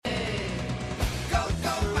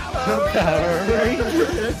Power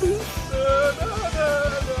Rangers.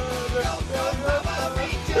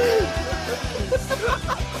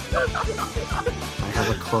 I have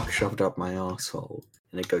a clock shoved up my asshole,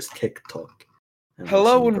 and it goes tick-tock.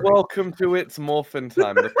 Hello and welcome to It's Morphin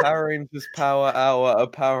Time, the Power Rangers Power Hour, a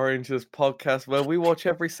Power Rangers podcast where we watch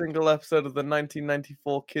every single episode of the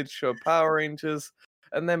 1994 kids show Power Rangers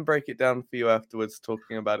and then break it down for you afterwards,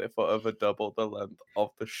 talking about it for over double the length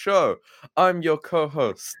of the show. I'm your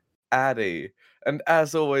co-host, Addy, and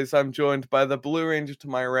as always, I'm joined by the Blue Ranger to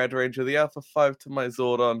my Red Ranger, the Alpha 5 to my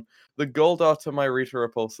Zordon, the Goldar to my Rita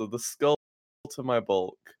Repulsa, the Skull to my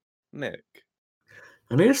Bulk, Nick.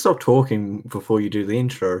 I need to stop talking before you do the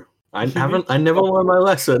intro. I never learned my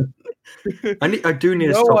lesson. I do need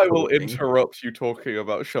to stop I talking. will interrupt you talking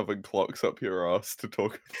about shoving clocks up your ass to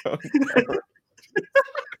talk about.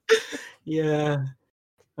 Yeah,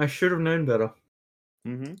 I should have known better.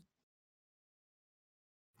 Mm-hmm.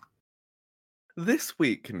 This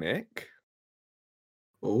week, Nick.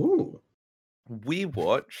 Ooh. We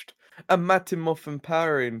watched a Matty Muffin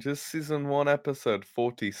Power Rangers Season 1 Episode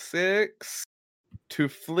 46, To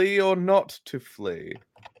Flee or Not to Flee.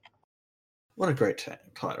 What a great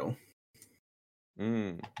title.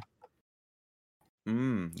 The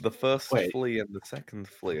first flee and the second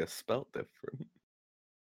flee are spelt different.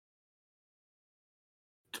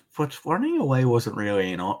 But running away wasn't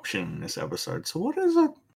really an option in this episode, so what is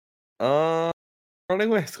it? Running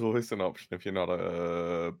away is always an option if you're not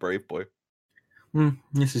a brave boy.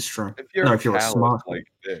 This is true. If you're a smart like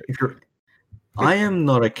Dick. I am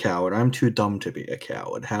not a coward. I'm too dumb to be a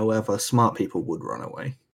coward. However, smart people would run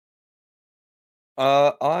away.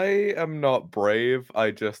 I am not brave.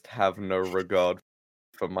 I just have no regard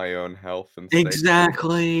for my own health and safety.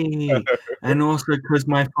 Exactly. And also because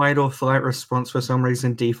my fight or flight response for some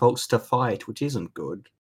reason defaults to fight, which isn't good.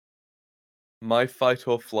 My fight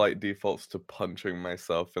or flight defaults to punching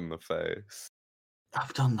myself in the face.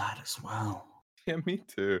 I've done that as well. Yeah, me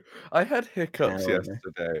too. I had hiccups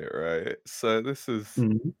yesterday, right? So this is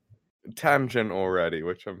tangent already,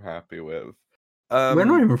 which I'm happy with. We're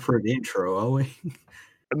not even through the intro, are we?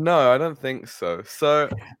 No, I don't think so. So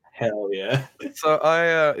hell yeah. So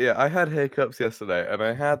I had hiccups yesterday, and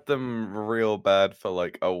I had them real bad for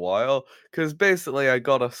like a while. Because basically, I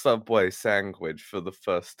got a Subway sandwich for the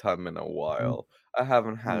first time in a while. I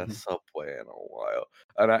haven't had a Subway in a while,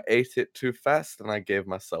 and I ate it too fast, and I gave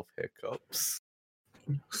myself hiccups.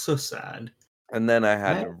 So sad. And then I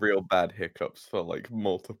had real bad hiccups for like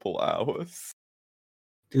multiple hours.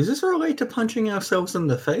 Does this relate to punching ourselves in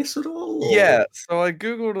the face at all? Or? Yeah, so I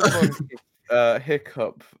googled a bunch of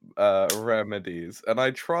hiccup remedies, and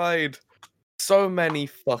I tried so many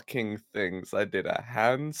fucking things. I did a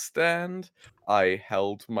handstand. I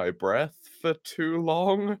held my breath for too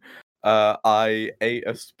long. I ate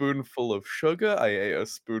a spoonful of sugar. I ate a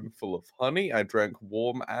spoonful of honey. I drank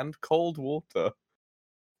warm and cold water.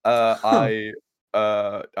 I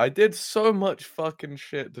did so much fucking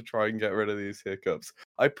shit to try and get rid of these hiccups.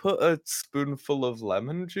 I put a spoonful of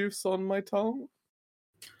lemon juice on my tongue.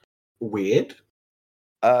 Weird.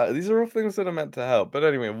 These are all things that are meant to help. But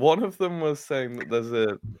anyway, one of them was saying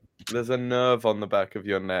that there's a nerve on the back of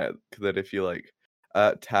your neck that if you like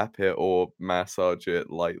tap it or massage it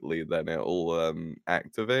lightly, then it'll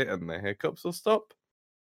activate and the hiccups will stop.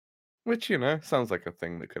 Which, sounds like a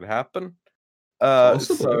thing that could happen.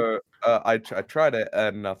 So I tried it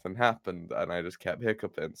and nothing happened, and I just kept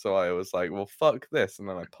hiccuping. So I was like, well, fuck this. And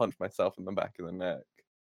then I punched myself in the back of the neck.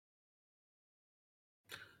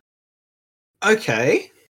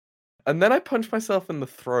 Okay. And then I punched myself in the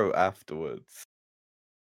throat afterwards.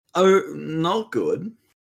 Oh, not good.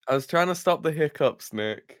 I was trying to stop the hiccups,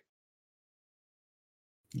 Nick.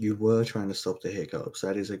 You were trying to stop the hiccups.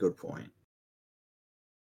 That is a good point.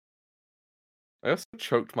 I also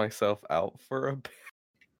choked myself out for a bit.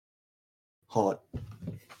 Hot.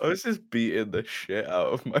 I was just beating the shit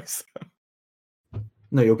out of myself.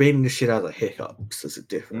 No, you're beating the shit out of the hiccups. There's a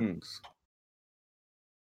difference.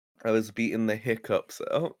 I was beating the hiccups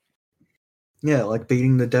out. Yeah, like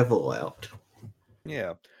beating the devil out.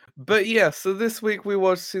 Yeah. But yeah, so this week we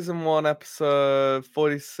watched Season 1, Episode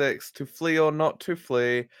 46, To Flee or Not to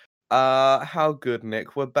Flee. How good,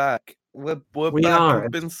 Nick? We're back. We're back.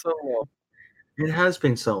 It's been so long. It has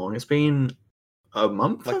been so long. It's been a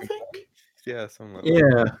month, I think? Yeah, something like that.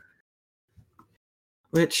 Yeah.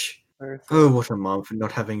 Which, what a month,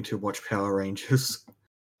 not having to watch Power Rangers.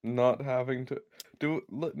 Not having to...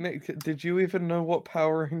 Nick, did you even know what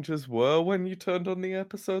Power Rangers were when you turned on the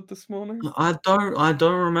episode this morning? I don't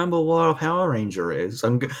remember what a Power Ranger is.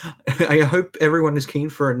 I hope everyone is keen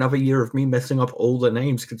for another year of me messing up all the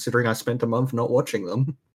names, considering I spent a month not watching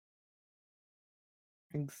them.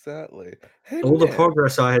 Exactly. Hey, All the Nick,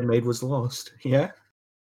 progress I had made was lost. Yeah?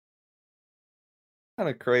 kind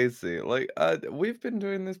of crazy. Like, we've been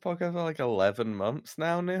doing this podcast for like 11 months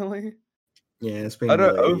now, nearly. Yeah, it's Oh been no,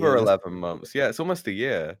 nearly a over year. 11 months. Yeah, it's almost a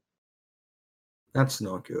year. That's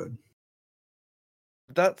not good.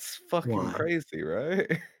 That's fucking Why? crazy,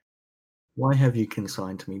 right? Why have you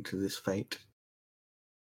consigned me to this fate?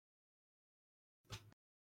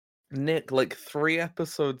 Nick, like 3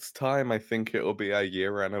 episodes time, I think it'll be our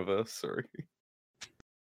year anniversary.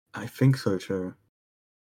 I think so too.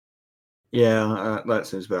 Yeah, that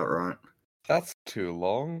seems about right. That's too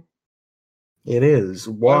long. It is.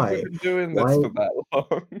 Why have we Why? been doing Why? this for that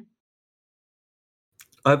long?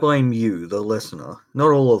 I blame you, the listener.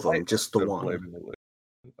 Not all of I them, just the also one. blame the listener.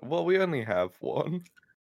 Well, we only have one.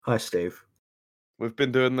 Hi, Steve. We've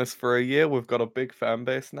been doing this for a year. We've got a big fan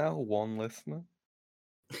base now. 1 listener.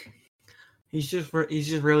 He's just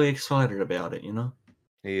really excited about it, you know?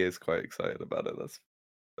 He is quite excited about it.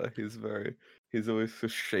 He's always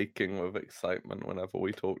just shaking with excitement whenever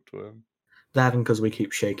we talk to him. That and because we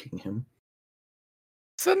keep shaking him.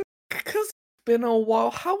 So, because it's been a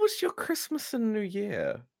while, how was your Christmas and New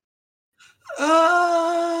Year?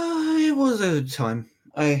 It was a time.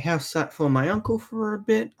 I house sat for my uncle for a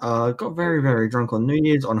bit. Got very, very drunk on New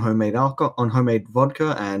Year's on homemade alcohol, on homemade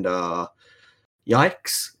vodka, and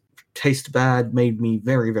yikes, taste bad, made me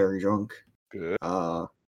very, very drunk. Good.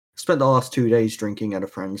 Spent the last 2 days drinking at a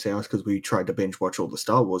friend's house because we tried to binge watch all the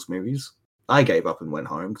Star Wars movies. I gave up and went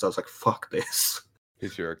home because I was like, fuck this.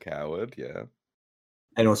 Because you're a coward, yeah.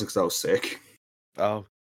 And also because I was sick. Oh.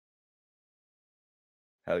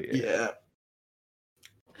 Hell yeah.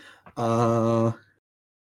 Yeah.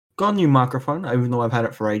 Got a new microphone, even though I've had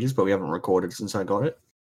it for ages, but we haven't recorded since I got it.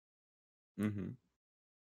 Mm-hmm.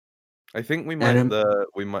 I think we And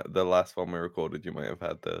might the last one we recorded, you might have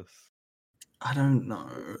had this. I don't know,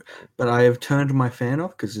 but I have turned my fan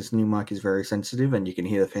off because this new mic is very sensitive, and you can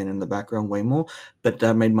hear the fan in the background way more. But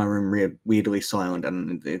that made my room weirdly silent,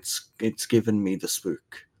 and it's given me the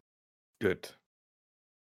spook. Good.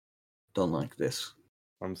 Don't like this.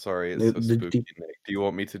 I'm sorry, it's so spooky, Nick. Do you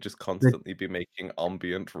want me to just constantly be making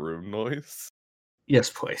ambient room noise?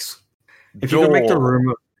 Yes, please. If you could make the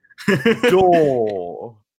room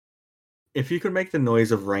door. If you could make the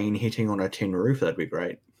noise of rain hitting on a tin roof, that'd be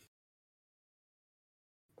great.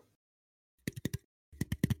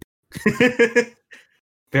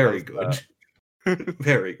 Very good.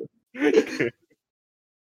 Very good.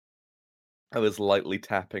 I was lightly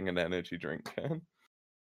tapping an energy drink can.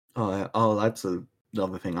 Oh, that's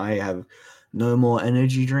another thing. I have no more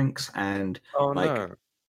energy drinks, and no.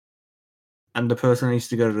 And the person I used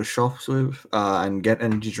to go to the shops with and get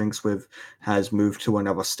energy drinks with has moved to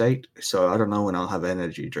another state, so I don't know when I'll have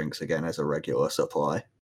energy drinks again as a regular supply.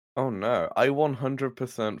 Oh no, I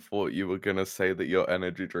 100% thought you were gonna say that your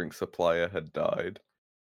energy drink supplier had died.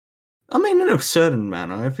 I mean, in a certain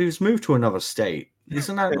manner, if he's moved to another state,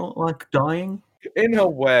 isn't that not like dying? In a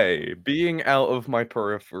way, being out of my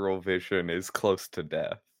peripheral vision is close to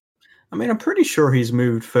death. I mean, I'm pretty sure he's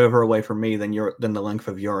moved further away from me than the length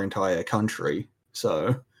of your entire country.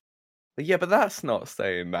 So, yeah, but that's not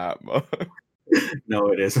saying that much.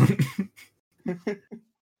 No, it isn't.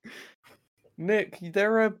 Nick,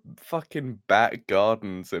 there are fucking back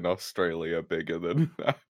gardens in Australia bigger than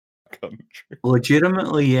that country.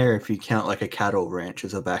 Legitimately, yeah. If you count like a cattle ranch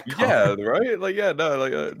as a back garden. Yeah, right. Like, yeah, no,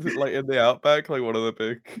 like in the outback, like one of the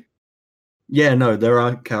big. Yeah, no, there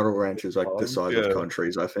are cattle ranches like the size Yeah. of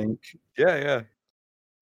countries, I think. Yeah.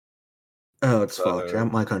 Oh, it's fucked.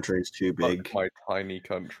 My country is too big. My tiny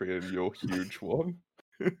country and your huge one.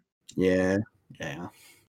 Yeah.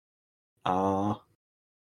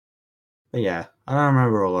 But yeah, I don't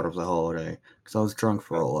remember a lot of the holiday because I was drunk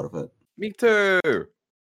for a lot of it. Me too. Oh,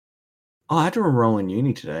 I had to enroll in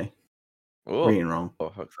uni today. Oh, Re-enroll. how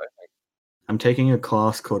exciting. I'm taking a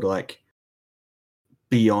class called like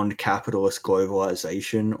Beyond Capitalist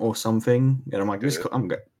Globalization or something, and I'm like,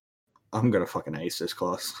 I'm gonna fucking ace this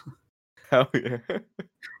class. Hell yeah.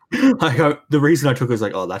 The reason I took it was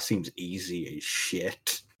like, oh, that seems easy as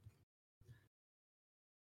shit.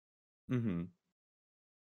 Mm-hmm.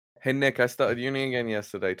 Hey Nick, I started uni again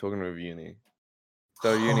yesterday. Talking with uni.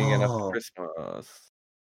 Started uni again after Christmas.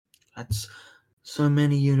 That's so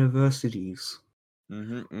many universities.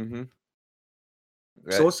 Mm-hmm.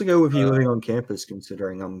 So what's the go with you living on campus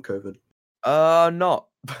considering I'm COVID? Not.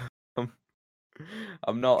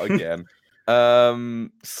 I'm not again.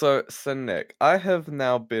 So Nick, I have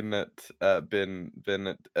now been at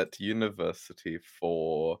university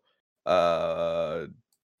for like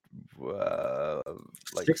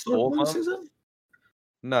 6 4 months, months. is it?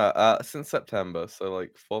 No, since September, so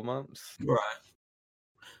like 4 months. Right.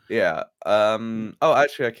 Yeah. Oh,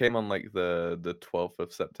 actually, I came on like the 12th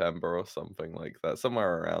of September or something like that,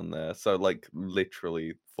 somewhere around there. So like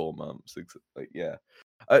literally 4 months. Like yeah.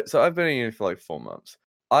 So I've been in uni for like 4 months.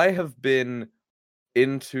 I have been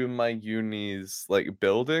into my uni's like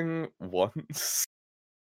building once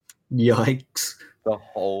Yikes. the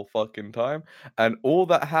whole fucking time, and all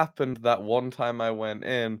that happened that one time I went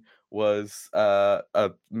in was a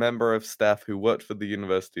member of staff who worked for the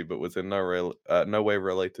university but was in no way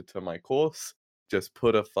related to my course just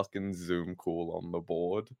put a fucking Zoom call on the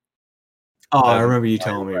board, Oh, I and remember you my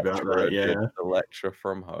telling me about lecturer that. did Yeah. the lecture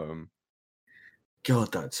from home.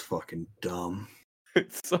 God, that's fucking dumb.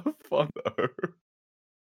 It's so fun though.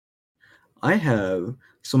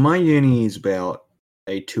 So my uni is about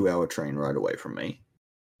a 2-hour train ride away from me.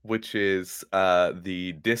 Which is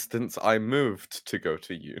the distance I moved to go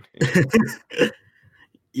to uni.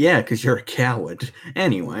 Yeah, because you're a coward.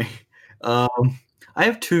 Anyway, I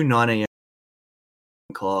have 2 9 a.m.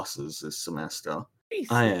 classes this semester.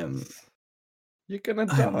 Jesus. You're gonna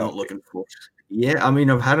I am die. not looking forward. Yeah, I mean,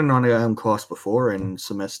 I've had a 9 a.m. class before in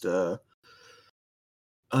semester.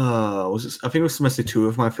 I think it was semester 2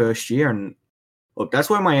 of my first year, and look, that's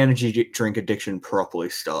where my energy drink addiction properly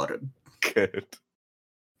started. Good.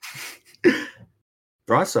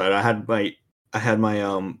 Bright side, I had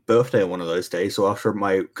my birthday one of those days. So after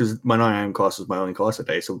because my 9 a.m. class was my only class that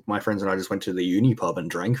day, so my friends and I just went to the uni pub and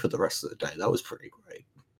drank for the rest of the day. That was pretty great.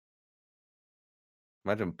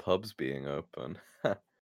 Imagine pubs being open.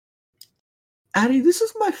 Addy, this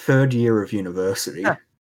is my 3rd year of university.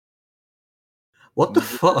 What the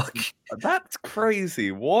fuck? That's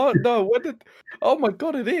crazy. What? No, what did... Oh my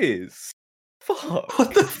god, it is. Fuck.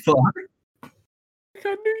 What the fuck? Like,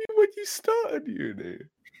 I knew you when you started uni.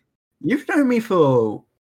 You've known me for,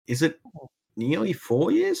 is it nearly 4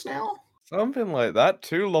 years now? Something like that.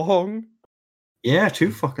 Too long. Yeah,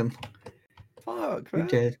 2 fucking. Fuck, You man.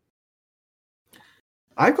 did.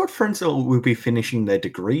 I've got friends that will be finishing their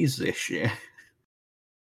degrees this year.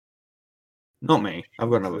 Not me.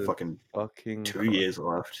 I've got another fucking 2 years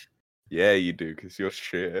left. Yeah, you do, because you're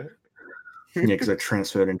shit. Yeah, because I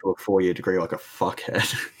transferred into a 4-year degree like a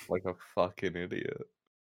fuckhead. Like a fucking idiot.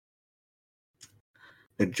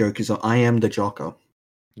 The joke is I am the jocker.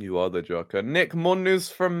 You are the joker. Nick, more news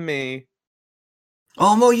from me.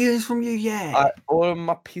 Oh, more news from you, yeah. I ordered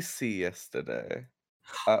my PC yesterday.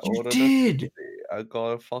 You did. I got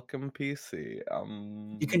a fucking PC.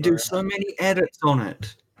 You can do so many edits on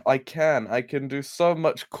it. I can do so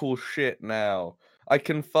much cool shit now. I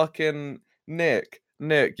can fucking Nick,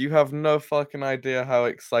 you have no fucking idea how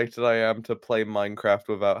excited I am to play Minecraft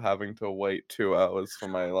without having to wait 2 hours for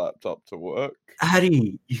my laptop to work.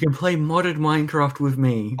 Addy, you can play modded Minecraft with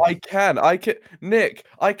me. I can, Nick,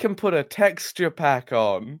 I can put a texture pack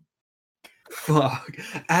on. Fuck.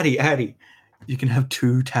 Addy, you can have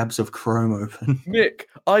 2 tabs of Chrome open. Nick,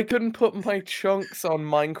 I can put my chunks on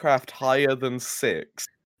Minecraft higher than 6.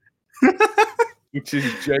 Which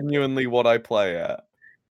is genuinely what I play at.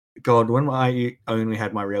 God, when I only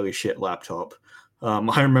had my really shit laptop,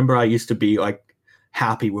 I remember I used to be like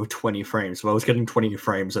happy with 20 frames. So I was getting 20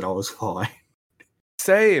 frames and I was fine.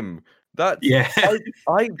 Same. That's Yeah.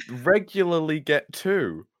 I regularly get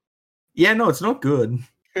 2. Yeah, no, it's not good.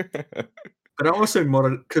 But I also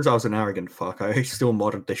modded, because I was an arrogant fuck, I still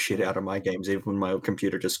modded the shit out of my games even when my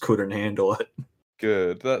computer just couldn't handle it.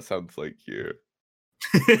 Good, that sounds like you.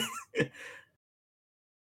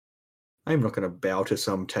 I'm not going to bow to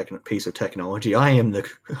some piece of technology. I am the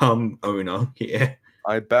owner here.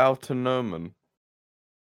 I bow to Noman.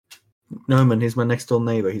 Noman, he's my next door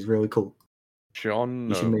neighbor. He's really cool. John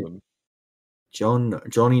Noman.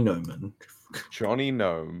 Johnny Noman. Johnny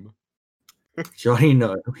Gnome. Johnny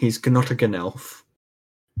Gnome. He's not a elf.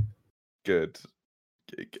 Good.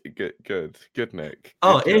 Good, Nick.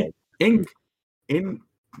 Oh, in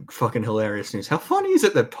fucking hilarious news. How funny is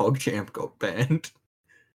it that PogChamp got banned?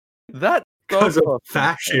 That's because of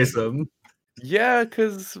fascism. Yeah,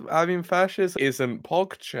 because I mean, fascism isn't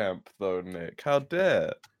PogChamp though, Nick. How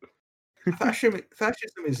dare? Fascism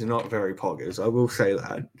is not very poggers, I will say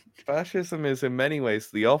that. Fascism is in many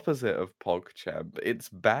ways the opposite of PogChamp. It's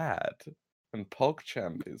bad, and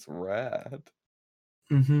PogChamp is rad.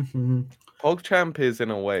 PogChamp is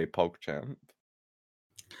in a way PogChamp.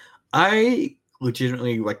 I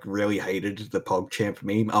legitimately really hated the PogChamp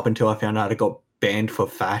meme up until I found out it got banned for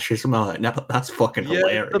fascism. I'm like, no, that's fucking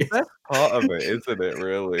hilarious. The best part of it, isn't it?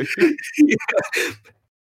 Really.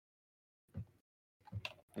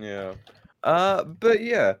 Yeah. But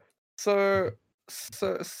yeah. So.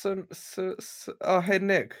 Oh, hey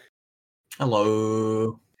Nick.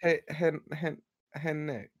 Hello. Hey,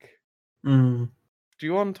 Nick. Mm, Do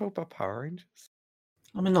you want to talk about Power Rangers?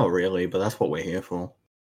 I mean, not really, but that's what we're here for.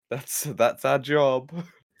 That's our job.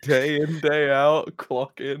 Day in, day out,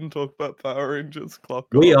 clock in, talk about Power Rangers, clock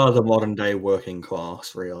We off. are the modern day working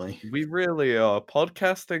class, really. We really are.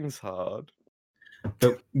 Podcasting's hard.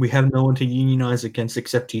 But we have no one to unionize against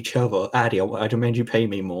except each other. Addy, I demand you pay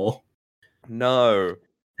me more. No.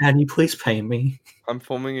 Addy, please pay me. I'm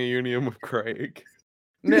forming a union with Craig.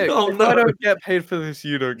 Nick, Oh, if no. I don't get paid for this,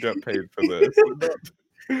 you don't get paid for this.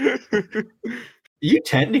 You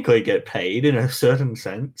technically get paid in a certain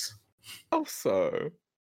sense. How so?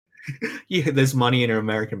 Yeah, there's money in an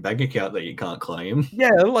American bank account that you can't claim.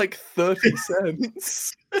 Yeah, like 30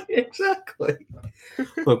 cents. Exactly.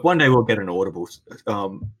 Look, one day we'll get an Audible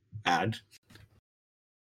ad.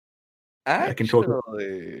 I can talk.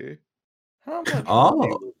 Actually, how much Oh.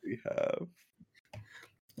 money would we have?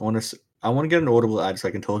 I want to get an Audible ad so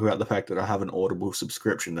I can talk about the fact that I have an Audible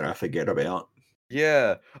subscription that I forget about.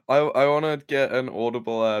 Yeah, I want to get an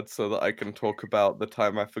Audible ad so that I can talk about the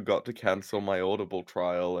time I forgot to cancel my Audible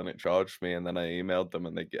trial and it charged me, and then I emailed them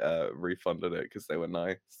and they refunded it because they were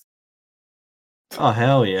nice. Oh,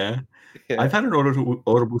 hell yeah. Yeah. I've had an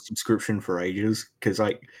Audible subscription for ages because,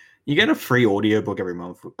 like, you get a free audiobook every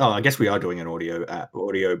month. Oh, I guess we are doing an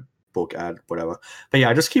audio book ad, whatever. But yeah,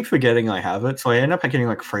 I just keep forgetting I have it, so I end up getting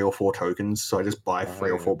like 3 or 4 tokens. So I just buy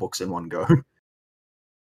 3 or 4 books in one go.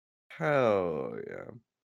 Hell yeah.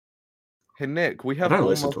 Hey Nick, we have don't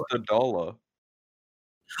listen almost to it. $1.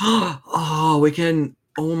 Oh, we can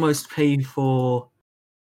almost pay for.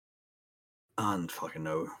 I don't fucking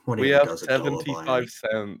know. What We even have does $1 buy me? 75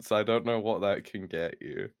 cents. I don't know what that can get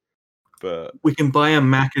you, but We can buy a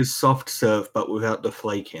Macca's soft serve, but without the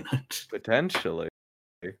flake in it. potentially.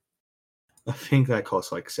 I think that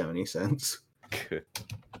costs like 70 cents.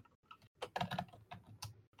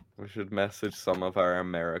 We should message some of our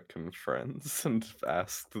American friends and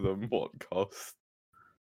ask them what cost.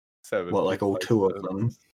 What, like all 2 of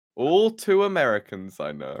them? All 2 Americans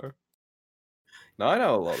I know. No, I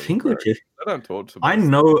know a lot of Americans. I don't talk to them.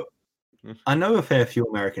 I know a fair few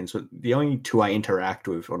Americans, but the only 2 I interact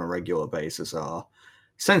with on a regular basis are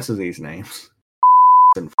censor these names.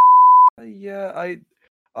 And Yeah,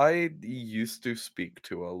 I used to speak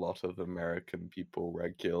to a lot of American people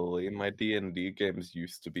regularly. My D&D games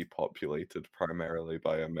used to be populated primarily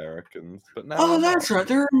by Americans, but now oh, that's right.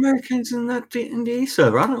 There are Americans in that D&D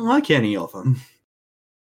server. I don't like any of them.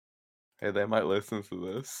 Hey, they might listen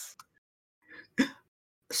to this.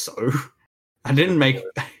 So, I didn't make.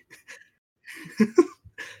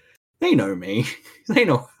 They know me. They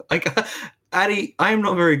know. Addy, I am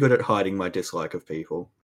not very good at hiding my dislike of people.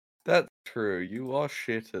 That's true. You are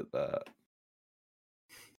shit at that.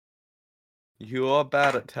 You are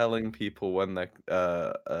bad at telling people when they're,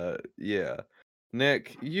 yeah.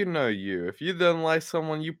 Nick, you know you. If you don't like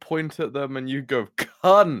someone, you point at them and you go,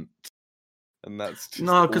 cunt! And that's just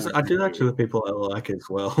no, because I do that to the people I like as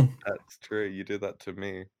well. That's true. You do that to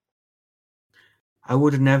me. I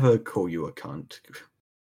would never call you a cunt.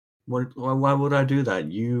 Why would I do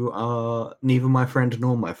that? You are neither my friend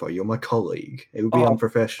nor my foe. You're my colleague. It would be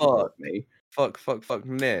unprofessional of me. Fuck,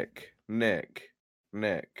 Nick.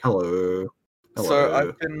 Hello. So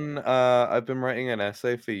I've been writing an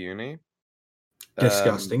essay for uni.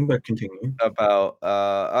 Disgusting, but continue. About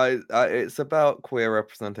it's about queer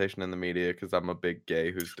representation in the media because I'm a big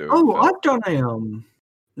gay who's doing. Oh, I've done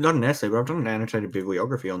not an essay, but I've done an annotated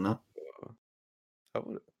bibliography on that.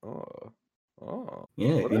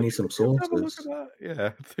 Yeah, if you need some sources.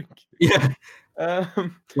 Yeah, thank you. Yeah.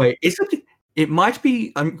 Wait, it might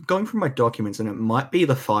be. I'm going through my documents, and it might be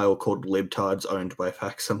the file called libtards owned by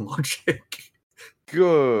Facts and Logic.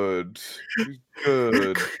 Good.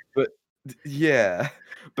 But yeah,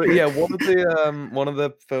 one of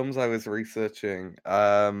the films I was researching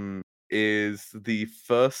is the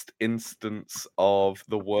first instance of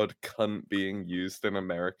the word cunt being used in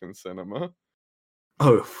American cinema.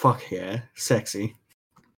 Oh, fuck yeah. Sexy.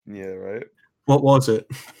 Yeah, right? What was it?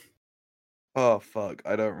 Oh, fuck.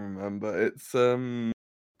 I don't remember. It's, There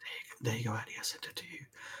you go, Addy. I sent it to you.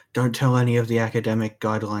 Don't tell any of the academic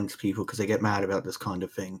guidelines people because they get mad about this kind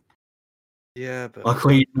of thing. Yeah, but...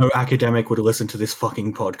 Luckily, no academic would listen to this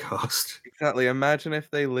fucking podcast. Exactly. Imagine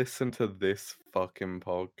if they listen to this fucking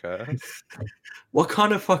podcast. What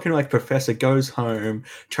kind of fucking, like, professor goes home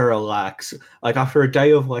to relax, like, after a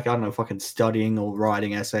day of, like, I don't know, fucking studying or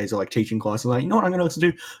writing essays or, like, teaching classes, like, you know what I'm going to listen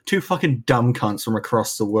to? 2 fucking dumb cunts from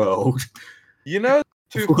across the world. You know,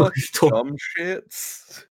 2 fucking dumb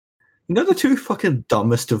shits? You know the 2 fucking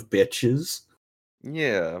dumbest of bitches?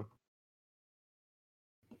 Yeah.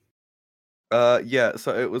 Yeah,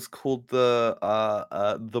 so it was called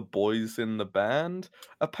The Boys in the Band.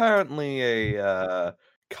 Apparently a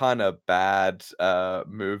kind of bad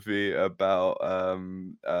movie about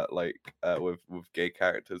with gay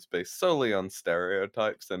characters based solely on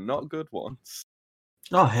stereotypes and not good ones.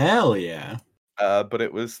 Oh hell yeah! But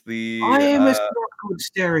it was I the am a not good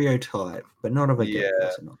stereotype, but not of a gay yeah.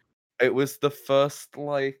 person. It was the first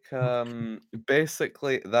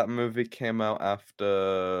basically that movie came out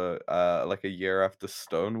after like a year after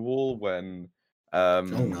Stonewall Oh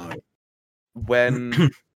um no! when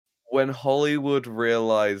when Hollywood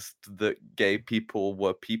realized that gay people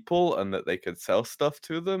were people and that they could sell stuff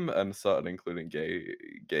to them and started including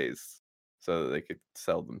gays so that they could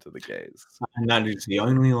sell them to the gays. And that is the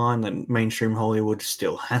only line that mainstream Hollywood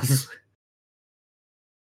still has.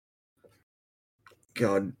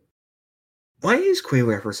 God, why is queer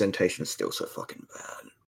representation still so fucking bad?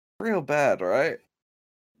 Real bad, right?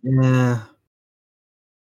 Yeah,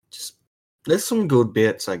 just there's some good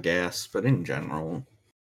bits, I guess, but in general,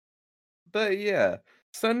 But yeah.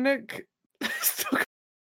 So Nick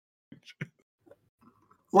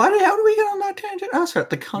why the hell do we get on that tangent? Oh, sorry,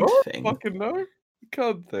 the cunt No, thing. fucking no.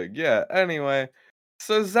 God thing. Yeah. Anyway,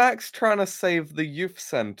 so Zach's trying to save the youth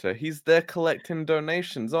center. He's there collecting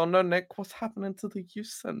donations. Oh no, Nick, what's happening to the youth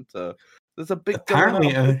center? There's a big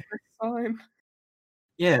Apparently, sign.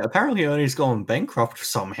 yeah, apparently Ernie's gone bankrupt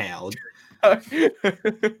somehow.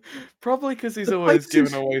 Probably because he's The always place is-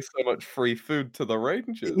 giving away so much free food to the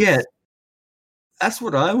Rangers. Yeah, that's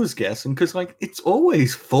what I was guessing, because like it's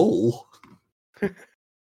always full.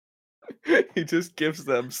 He just gives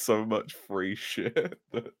them so much free shit.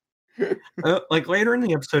 Like later in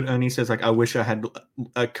the episode, Ernie says, "Like I wish I had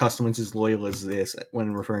customers as loyal as this,"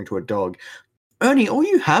 when referring to a dog. Ernie, all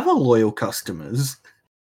you have are loyal customers.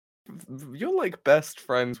 You're like best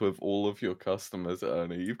friends with all of your customers,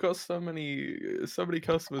 Ernie. You've got so many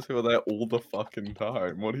customers who are there all the fucking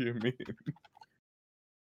time. What do you mean?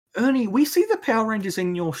 Ernie, we see the Power Rangers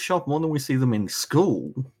in your shop more than we see them in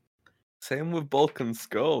school. Same with Bulk and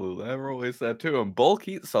Skull. They're always there too, and Bulk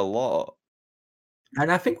eats a lot.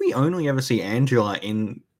 And I think we only ever see Angela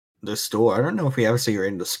in the store. I don't know if we ever see her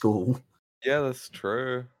in the school. Yeah, that's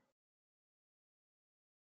true.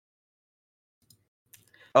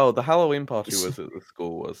 Oh, the Halloween party was at the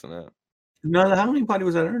school, wasn't it? No, the Halloween party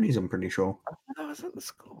was at Ernie's, I'm pretty sure. I thought that was at the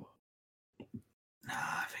school. Nah,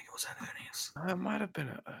 I think it was at Ernie's. It might have been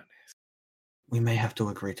at Ernie's. We may have to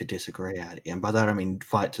agree to disagree, Addy. And by that I mean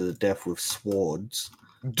fight to the death with swords.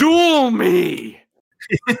 Duel me!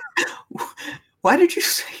 Why did you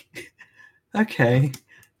say... Okay.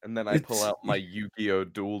 And then I pull out my Yu-Gi-Oh!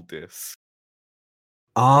 Duel disc.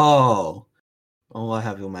 Oh. Oh, I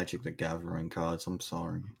have your Magic the Gathering cards. I'm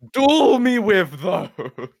sorry. Duel me with those!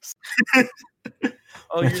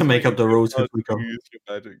 We have to make up the rules if we go. Use your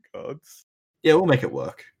magic cards. Yeah, we'll make it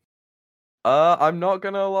work. I'm not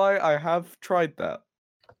gonna lie, I have tried that.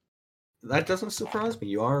 That doesn't surprise me.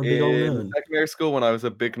 You are a big old In nerd. secondary school, when I was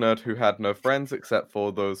a big nerd who had no friends except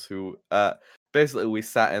for those who basically we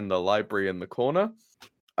sat in the library in the corner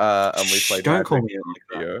and we played Don't Magic call me and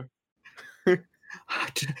Yu-Gi-Oh!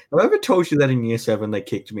 Have I ever told you that in year 7 they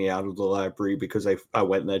kicked me out of the library because I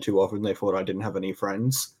went there too often? They thought I didn't have any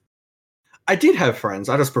friends. I did have friends.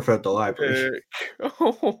 I just preferred the library.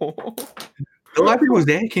 Oh. The library was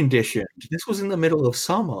air conditioned. This was in the middle of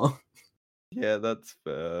summer. Yeah, that's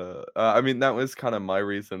fair. I mean, that was kind of my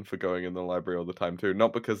reason for going in the library all the time too.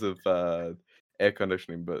 Not because of air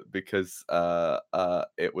conditioning, but because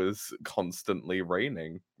it was constantly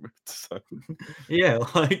raining. So... Yeah,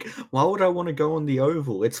 like, why would I want to go on the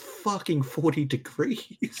Oval? It's fucking 40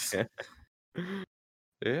 degrees.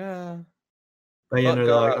 Yeah. But yeah, no,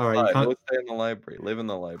 they're like, all right, you can't... We'll stay in the library. Live in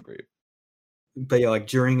the library. But yeah, like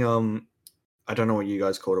during I don't know what you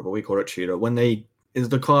guys called it, but we called it tutor. When they is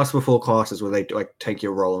the class before classes where they like take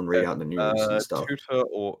your roll and read out the news and stuff. Tutor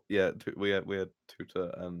or we had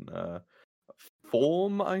tutor and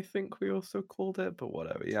form, I think we also called it, but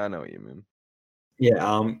whatever. Yeah, I know what you mean.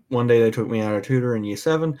 Yeah, one day they took me out of tutor in year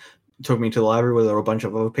 7, took me to the library where there were a bunch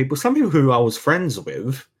of other people, some people who I was friends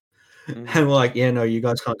with, and were like, yeah, no, you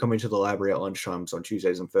guys can't come into the library at lunchtimes on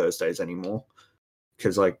Tuesdays and Thursdays anymore,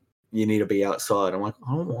 because like you need to be outside. I'm like,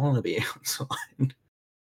 I don't want to be outside.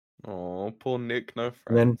 Oh, poor Nick, no friends.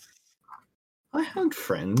 And then I had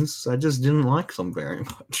friends, I just didn't like them very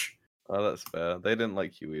much. Oh, that's fair. They didn't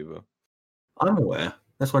like you either. I'm aware.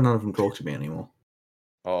 That's why none of them talk to me anymore.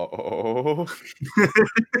 Oh.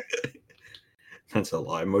 That's a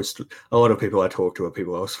lie. A lot of people I talk to are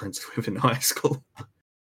people I was friends with in high school.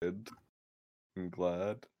 Good. I'm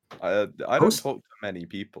glad. I don't talk to many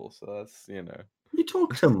people, so that's, you know. You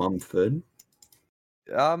talk to Mumford.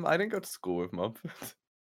 I didn't go to school with Mumford.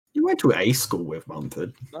 You went to a school with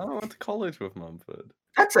Mumford. No, I went to college with Mumford.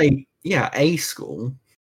 That's a school.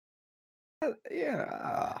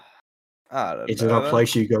 Yeah. I don't Is know. it a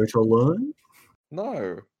place you go to learn?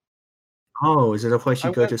 No. Oh, is it a place I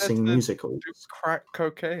you go went to there sing to musicals? do crack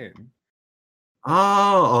cocaine.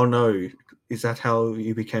 Oh no. Is that how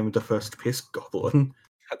you became the first piss goblin?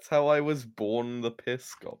 That's how I was born, the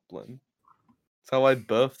piss goblin. That's how I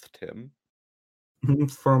birthed him.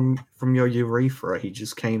 From your urethra, he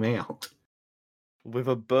just came out. With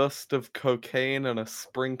a burst of cocaine and a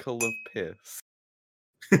sprinkle of piss.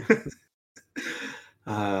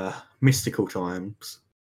 Mystical times.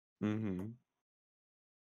 Mm-hmm.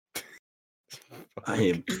 I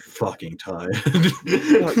am fucking tired.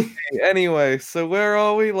 Okay, anyway, so where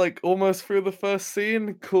are we? Like almost through the first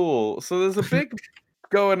scene? Cool. So there's a big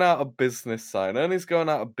going out of business sign. Ernie's going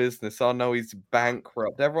out of business. Oh no, he's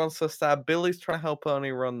bankrupt. Everyone's so sad. Billy's trying to help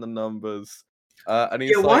Ernie run the numbers. And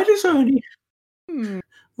he's Yeah, like, why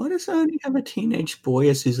does Ernie have a teenage boy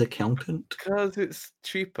as his accountant? because it's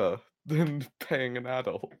cheaper than paying an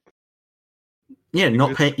adult. Yeah,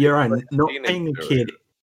 not paying. You're right. Not paying a teenager. kid.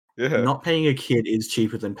 Yeah. Not paying a kid is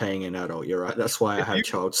cheaper than paying an adult. You're right. That's why I have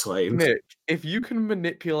child slaves. Nick, if you can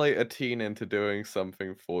manipulate a teen into doing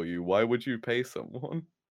something for you, why would you pay someone?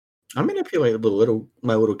 I manipulated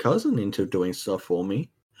my little cousin into doing stuff for me,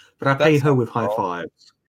 but I pay her with high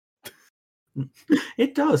fives.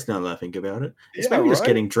 It does, now that I think about it. It's maybe just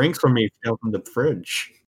getting drinks from me out from the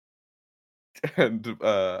fridge. And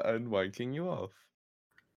wanking you off.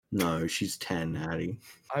 No, she's 10, Addie.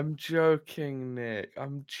 I'm joking, Nick.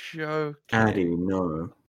 I'm joking. Addie, no.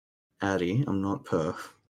 Addie, I'm not perf.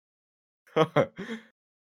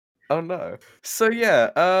 Oh no. So yeah,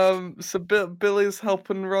 so Billy's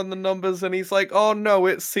helping run the numbers and he's like, oh no,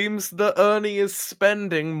 it seems that Ernie is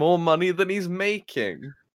spending more money than he's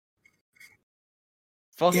making.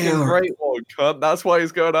 Fucking great one, cunt. That's why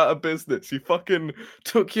he's going out of business. You fucking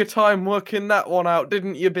took your time working that one out,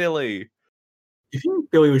 didn't you, Billy? You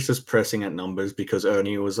think Billy was just pressing at numbers because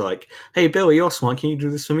Ernie was like, hey, Billy, you're smart. Can you do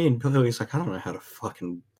this for me? And Billy's like, I don't know how to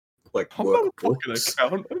fucking, like, I'm work not a fucking books.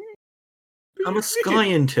 accountant. I'm a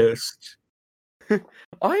scientist.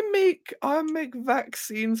 I make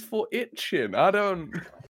vaccines for itching. I don't...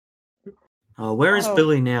 Where is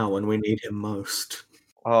Billy now when we need him most?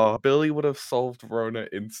 Oh, Billy would have solved Rona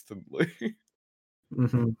instantly.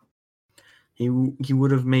 Mm-hmm. He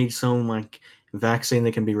would have made some like vaccine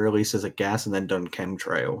that can be released as a gas and then done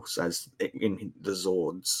chemtrails as in the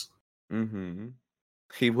Zords. Mm-hmm.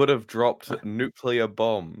 He would have dropped nuclear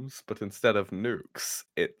bombs, but instead of nukes,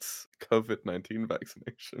 it's COVID-19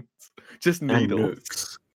 vaccinations. Just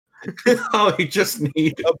needles. Oh, he just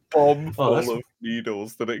needed a bomb full of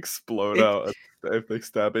needles that explode out, and if they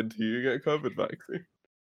stab into you, you get a COVID vaccine.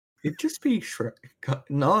 It'd just be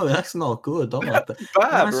No, that's not good. I like that.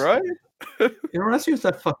 Bad, right? It reminds me of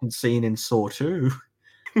that fucking scene in Saw 2,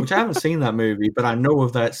 which I haven't seen that movie, but I know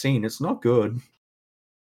of that scene. It's not good.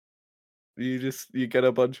 You get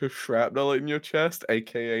a bunch of shrapnel in your chest,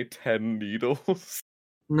 aka 10 needles.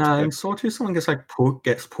 No, in Saw 2, someone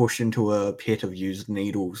gets pushed into a pit of used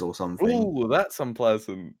needles or something. Ooh, that's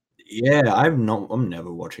unpleasant. Yeah, I'm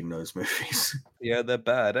never watching those movies. Yeah, they're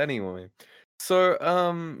bad anyway. So,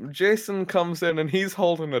 Jason comes in and he's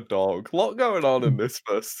holding a dog. Lot going on in this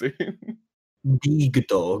first scene. Big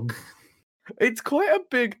dog. It's quite a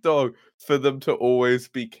big dog for them to always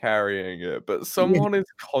be carrying it, but someone is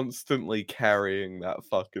constantly carrying that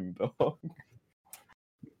fucking dog.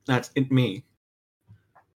 That's me.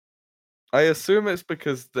 I assume it's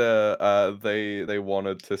because they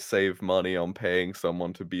wanted to save money on paying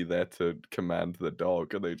someone to be there to command the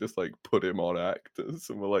dog, and they just like put him on actors,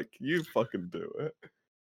 and we're like, you fucking do it.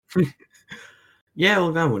 Yeah,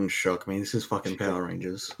 well, that wouldn't shock me. This is fucking Power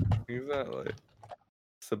Rangers. Exactly.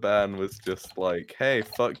 Saban was just like, hey,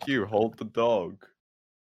 fuck you, hold the dog.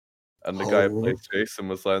 And the guy who plays Jason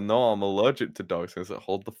was like, no, I'm allergic to dogs. And he's like,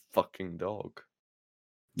 hold the fucking dog.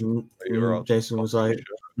 Jason was like,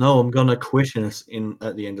 no, I'm gonna quit at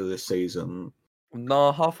the end of this season.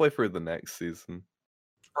 No, halfway through the next season.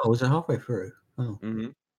 Oh, was it halfway through? Oh.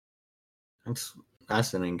 Mm-hmm.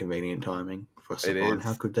 That's an inconvenient timing for Saban.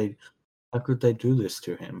 How could they do this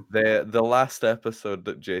to him? The last episode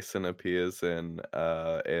that Jason appears in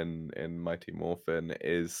Mighty Morphin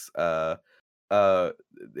is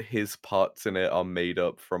his parts in it are made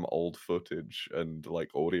up from old footage and like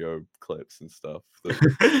audio clips and stuff.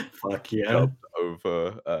 Fuck yeah!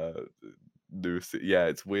 Over yeah,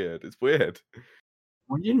 it's weird. It's weird.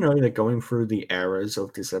 Well, you know that going through the errors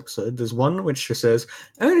of this episode, there's one which just says,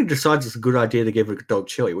 Ernie decides it's a good idea to give a dog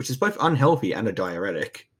chili, which is both unhealthy and a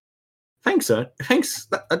diuretic. Thanks, sir. Thanks.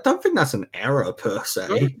 I don't think that's an error per se.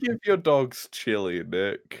 Don't give your dogs chili,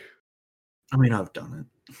 Nick. I mean, I've done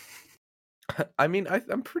it. I mean,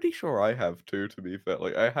 I'm pretty sure I have too, to be fair.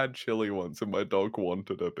 Like, I had chili once and my dog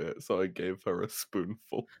wanted a bit, so I gave her a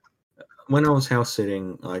spoonful. When I was house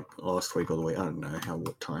sitting, like last week or the week, I don't know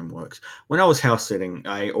what time works. When I was house sitting,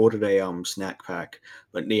 I ordered a snack pack,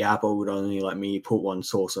 but the Apple would only let me put one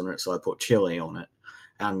sauce on it, so I put chili on it,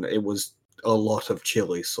 and it was a lot of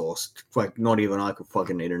chili sauce. Like, not even I could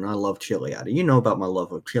fucking eat it, and I love chili, Addy. You know about my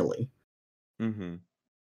love of chili. Mm-hmm.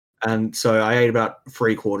 And so I ate about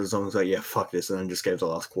 3/4 of it. I was like, yeah, fuck this, and then just gave the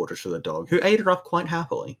last quarter to the dog, who ate it up quite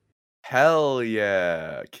happily. Hell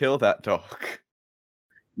yeah. Kill that dog.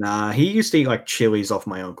 Nah, he used to eat like chilies off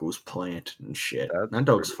my uncle's plant and shit. That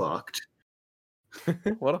dog's fucked.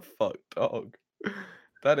 What a fucked dog.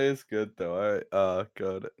 That is good though.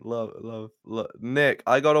 Good. Love. Nick,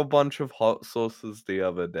 I got a bunch of hot sauces the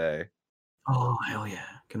other day. Oh hell yeah!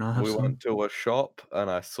 Can I have some? We went to a shop and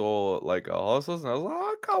I saw like a hot sauce and I was like,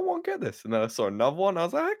 I can't want to get this. And then I saw another one. I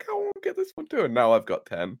was like, I can't want to get this one too. And now I've got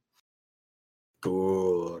 10.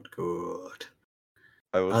 Good.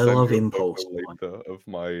 I love impulse of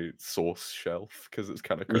my sauce shelf because it's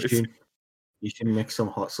kind of crazy. You can mix some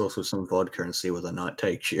hot sauce with some vodka and see where the night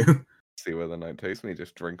takes you. See where the night takes me.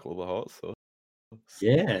 Just drink all the hot sauce.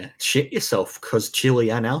 Yeah, shit yourself because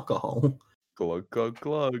chili and alcohol. Glug glug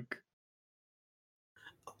glug.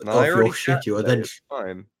 No, I already shit you. Then it's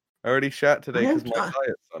fine. I already shat today because my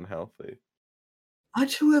diet's unhealthy. I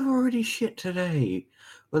too have already shit today,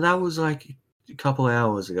 but that was like a couple of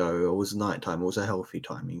hours ago. It was nighttime. It was a healthy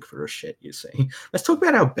timing for a shit, you see. Let's talk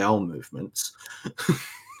about our bowel movements.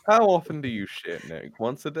 How often do you shit, Nick?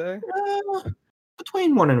 Once a day?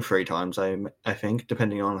 Between 1 and 3 times, I think,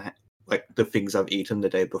 depending on like the things I've eaten the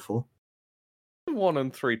day before. 1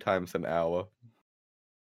 and 3 times an hour.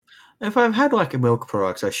 If I've had like milk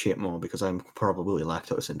products, I shit more because I'm probably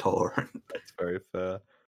lactose intolerant. That's very fair.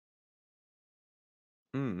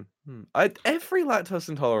 Every lactose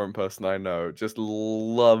intolerant person I know just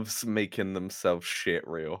loves making themselves shit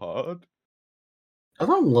real hard. I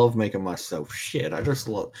don't love making myself shit. I just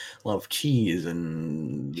love cheese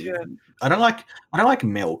and I don't like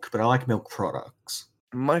milk, but I like milk products.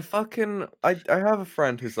 I have a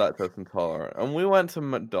friend who's lactose intolerant, and we went to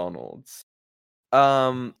McDonald's.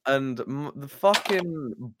 And the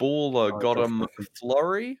fucking baller got a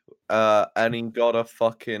McFlurry, and he got a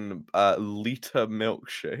fucking liter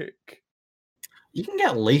milkshake. You can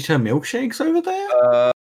get liter milkshakes over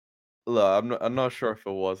there? Look, I'm not sure if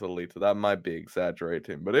it was a liter. That might be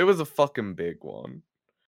exaggerating, but it was a fucking big one.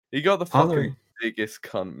 He got the fucking biggest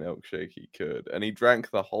cunt milkshake he could, and he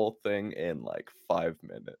drank the whole thing in like 5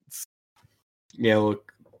 minutes. Yeah,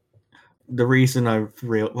 look. The reason I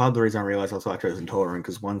realized I was lactose intolerant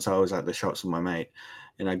because once I was at the shops with my mate,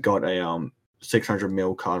 and I got a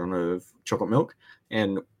 600ml carton of chocolate milk,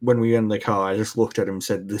 and when we were in the car, I just looked at him and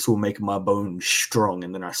said, "This will make my bones strong,"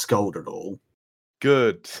 and then I scolded all.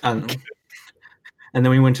 Good. And then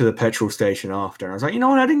we went to the petrol station after, and I was like, you know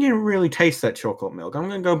what? I didn't even really taste that chocolate milk. I'm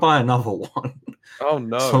gonna go buy another one. Oh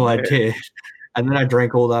no! So I did, and then I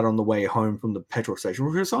drank all that on the way home from the petrol station,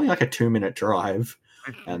 which was only like a 2-minute drive.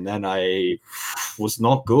 And then I was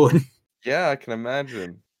not good. Yeah, I can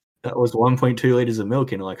imagine. That was 1.2 liters of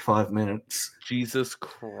milk in like 5 minutes. Jesus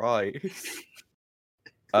Christ.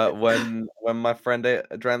 When my friend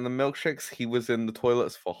drank the milkshakes, he was in the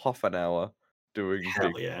toilets for half an hour doing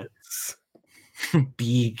Hell big yeah. shits.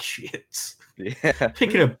 Big shits. Yeah.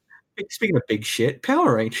 Speaking of big shit,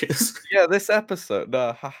 Power Rangers. Yeah, this episode.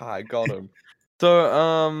 Haha, I got him.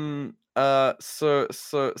 So so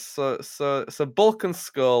Bulk and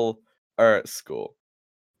Skull are at school.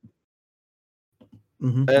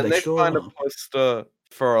 Mm-hmm. And they find a poster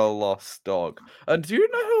for a lost dog. And do you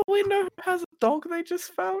know who has a dog they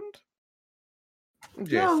just found?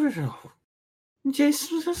 Jason.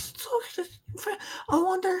 I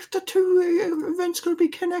wonder if the two events could be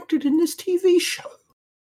connected in this TV show.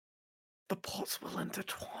 The plots will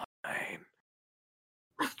intertwine.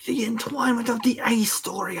 The entwinement of the A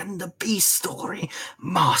story and the B story.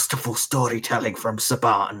 Masterful storytelling from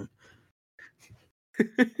Saban.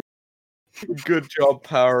 Good job,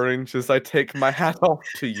 Power Rangers. I take my hat off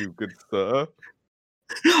to you, good sir.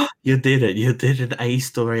 You did it. You did an A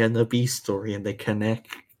story and a B story, and they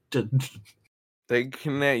connected. They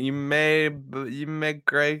connect. You made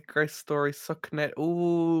great stories so connect.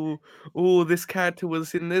 Ooh, this character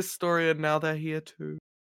was in this story, and now they're here too.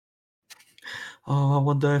 Oh, I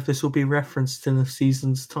wonder if this will be referenced in a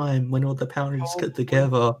season's time when all the Power Rangers get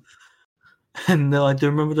together. And I do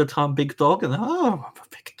remember the time Big Dog, and I remember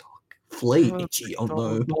Big Dog. Flay Itchy, oh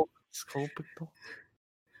no. Skull Big Dog.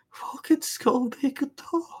 Fucking Skull Big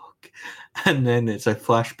Dog. And then it's a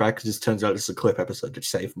flashback because it turns out it's a clip episode to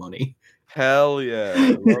save money. Hell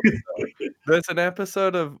yeah. There's an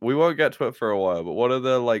episode of, we won't get to it for a while, but one of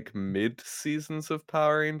the like mid seasons of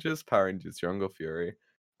Power Rangers Jungle Fury,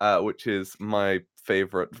 which is my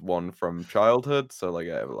favorite one from childhood. So like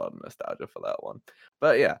I have a lot of nostalgia for that one.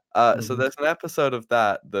 But yeah, so there's an episode of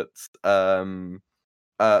that's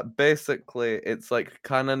basically it's like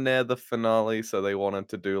kind of near the finale, so they wanted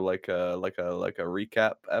to do like a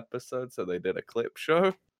recap episode, so they did a clip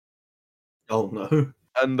show. Oh no.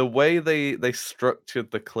 And the way they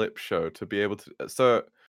structured the clip show to be able to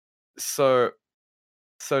so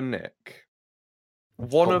Nick,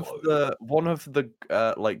 one of the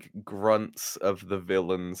like grunts of the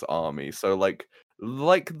villain's army, so like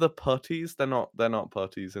the putties, they're not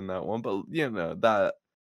putties in that one, but you know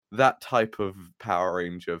that type of Power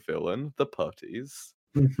Ranger villain, the putties.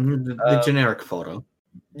 The generic fodder.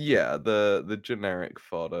 Yeah, the generic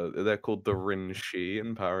fodder. They're called the Rinshi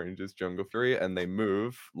in Power Rangers Jungle Fury, and they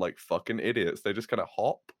move like fucking idiots. They just kind of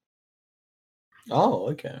hop. Oh,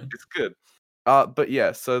 okay. It's good. But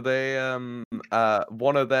yeah, so they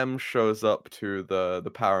one of them shows up to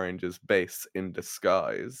the Power Rangers base in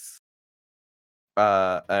disguise.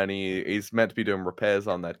 And he's meant to be doing repairs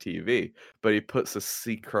on their TV, but he puts a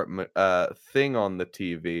secret thing on the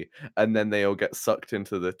TV, and then they all get sucked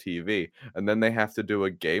into the TV, and then they have to do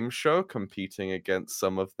a game show competing against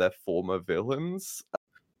some of their former villains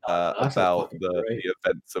about the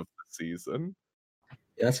events of the season.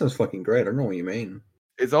 Yeah, that sounds fucking great. I don't know what you mean.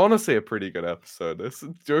 It's honestly a pretty good episode.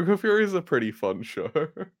 Jungle Fury is a pretty fun show.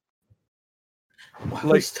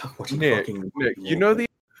 Like Nick, you know the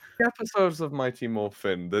episodes of Mighty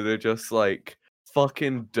Morphin that are just like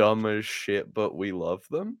fucking dumb as shit, but we love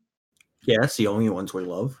them. Yeah, that's the only ones we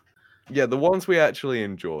love. Yeah, the ones we actually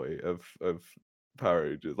enjoy of Power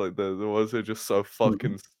Rangers, like the ones that are just so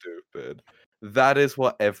fucking stupid. That is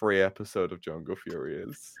what every episode of Jungle Fury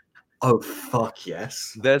is. Oh fuck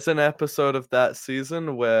yes! There's an episode of that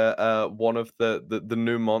season where one of the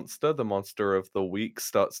new monster, the monster of the week,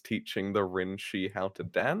 starts teaching the Rinshi how to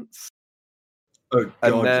dance. Oh, God,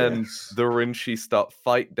 and then the Rinshi start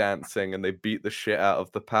fight dancing, and they beat the shit out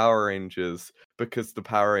of the Power Rangers because the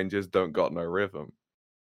Power Rangers don't got no rhythm.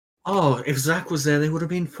 Oh, if Zach was there, they would have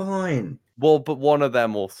been fine. Well, but one of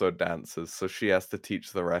them also dances, so she has to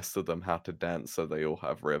teach the rest of them how to dance, so they all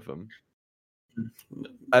have rhythm.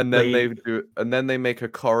 And then they make a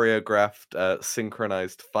choreographed,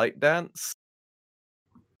 synchronized fight dance.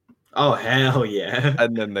 Oh hell yeah!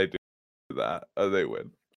 And then they do that, and they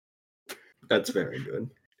win. That's very good.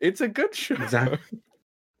 It's a good show. Zach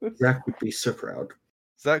would be so proud.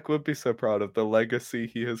 Zach would be so proud of the legacy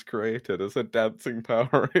he has created as a dancing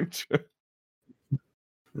Power Ranger.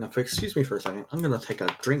 Now, excuse me for a second. I'm gonna take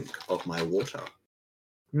a drink of my water.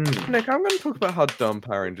 Nick, I'm going to talk about how dumb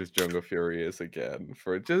Power Rangers Jungle Fury is again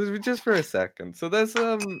for just for a second. So there's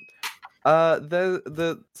so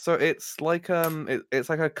it's like it's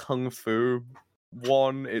like a kung fu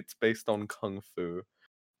one. It's based on kung fu.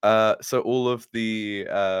 So all of the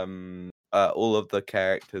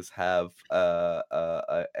characters have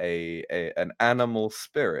an animal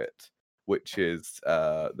spirit, which is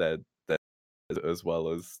they're as well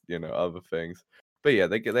as, you know, other things. But yeah,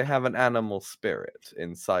 they have an animal spirit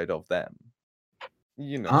inside of them.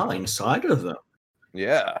 You know. Inside of them.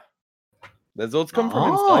 Yeah. There's also come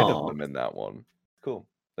from inside of them in that one. Cool.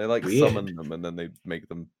 They like summon them and then they make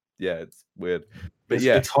them. Yeah, it's weird. But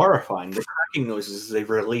it's horrifying. The cracking noises they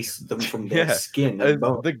release them from their skin and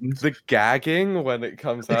bones. The gagging when it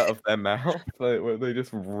comes out of their mouth, where they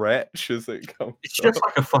just retch as it comes. It's just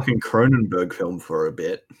like a fucking Cronenberg film for a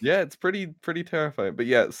bit. Yeah, it's pretty terrifying. But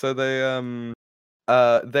yeah, so they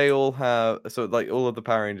all have, so like all of the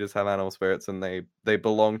Power Rangers have animal spirits, and they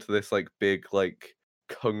belong to this like big like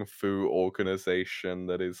kung fu organization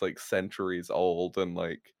that is like centuries old, and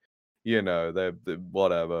like, you know, they're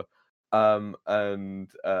whatever. And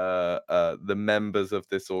the members of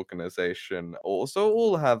this organization also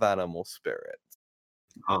all have animal spirits.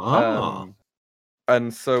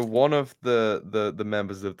 And so one of the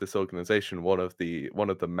members of this organization, one of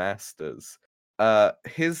the masters,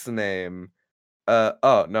 his name,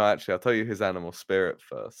 oh no, actually, I'll tell you his animal spirit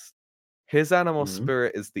first. His animal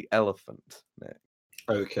spirit is the elephant, Nick.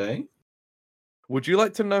 Okay. Would you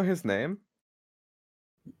like to know his name?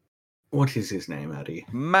 What is his name, Addy?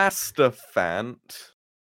 Master Fant.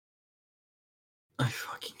 I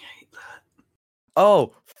fucking hate that.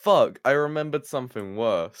 Oh, fuck. I remembered something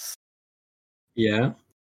worse. Yeah.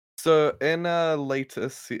 So in a later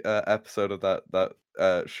episode of that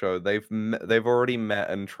show, they've already met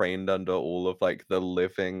and trained under all of like the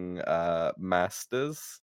living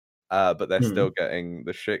masters, but they're still getting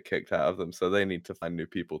the shit kicked out of them. So they need to find new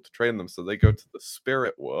people to train them. So they go to the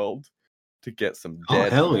spirit world to get some Oh,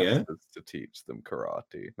 dead hell yeah. masters to teach them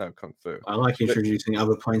karate, no kung fu. I like introducing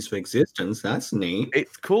other planes of existence. That's neat.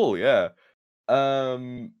 It's cool, yeah.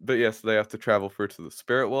 But yes, they have to travel through to the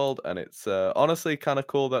spirit world, and it's honestly kind of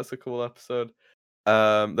cool. That's a cool episode.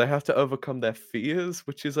 They have to overcome their fears,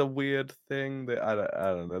 which is a weird thing. That I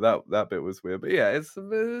don't know. That bit was weird, but yeah, it's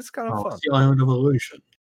kind of fun. It's the Island of Illusion.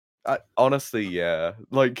 Honestly, yeah,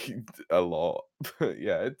 like a lot.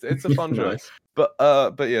 Yeah, it's a fun show. But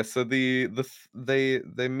yeah, so they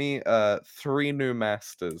meet 3 new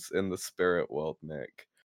masters in the spirit world, Nick.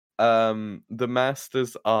 The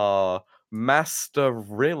masters are Master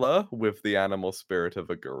Rilla with the animal spirit of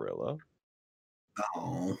a gorilla.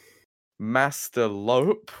 Oh. Master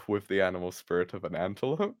Lope with the animal spirit of an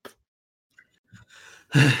antelope.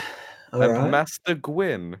 And Master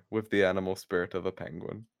Gwyn with the animal spirit of a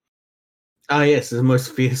penguin. Ah, yes, the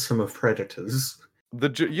most fearsome of predators.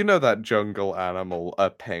 You know that jungle animal, a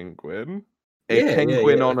penguin? A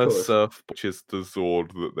penguin on a surf, which is the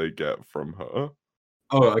Zord that they get from her.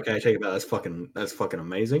 Oh, okay, I take it back. That's fucking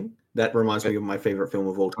amazing. That reminds me of my favorite film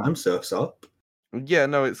of all time, Surf's Up. Yeah,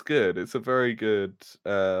 no, it's good. It's a very good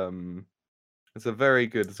Zord.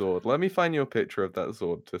 Let me find you a picture of that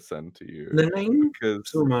Zord to send to you. The name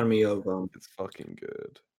because remind me of it's fucking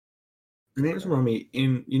good. The names remind me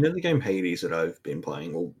in the game Hades that I've been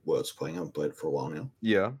playing or was playing. I've played it for a while now.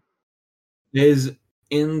 Yeah. There's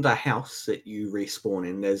in the house that you respawn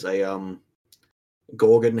in. There's a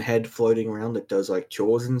Gorgon head floating around that does like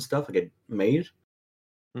chores and stuff, like a maid.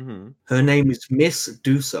 Mm-hmm. Her name is Miss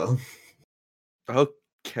Medusa.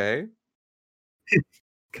 Okay.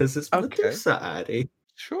 Because it's Medusa, Addy.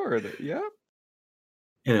 Sure. Yeah.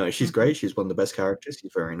 Anyway, she's great. She's one of the best characters.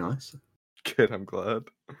 She's very nice. Good. I'm glad.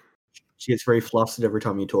 She gets very flustered every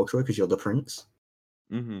time you talk to her because you're the prince.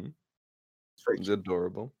 Mm-hmm. It's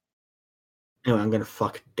adorable. Anyway, I'm gonna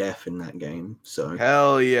fuck Death in that game. So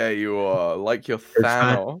hell yeah, you are like your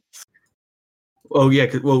Thanos. Oh yeah,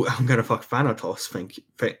 I'm gonna fuck Thanatos.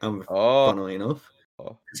 Funnily enough,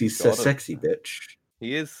 because he's a sexy bitch.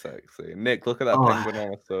 He is sexy. Nick, look at that penguin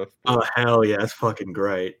on a surfboard. Oh hell yeah, it's fucking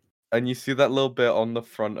great. And you see that little bit on the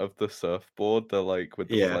front of the surfboard, the like with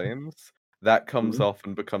the flames, that comes off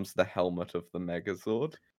and becomes the helmet of the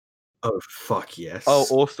Megazord. Oh fuck yes. Oh,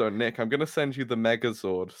 also Nick, I'm gonna send you the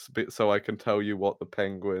Megazord so I can tell you what the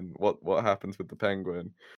penguin, what happens with the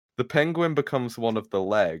penguin. The penguin becomes one of the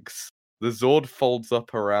legs. The Zord folds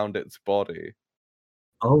up around its body.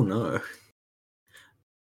 Oh no.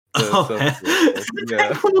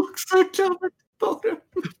 Yeah. Looks so dumb at the bottom.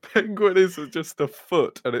 The penguin is just a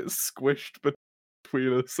foot and it's squished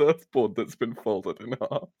between a surfboard that's been folded in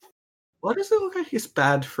half. Why does it look like it's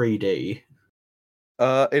bad 3D?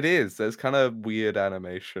 It is. There's kind of weird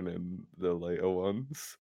animation in the later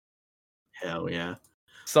ones. Hell yeah.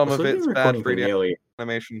 Some of it's bad 3D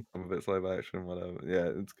animation, some of it's live action, whatever. Yeah,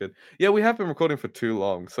 it's good. Yeah, we have been recording for too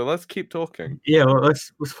long, so let's keep talking. Yeah, well,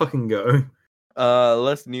 let's fucking go.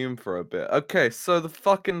 Let's Noom for a bit. Okay, so the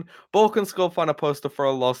fucking Bulk and Skull find a poster for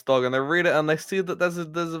a lost dog, and they read it, and they see that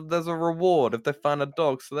there's a reward if they find a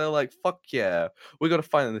dog. So they're like, "Fuck yeah, we got to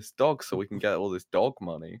find this dog so we can get all this dog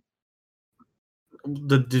money."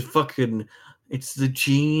 The fucking, it's the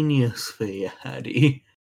genius fee, Addy.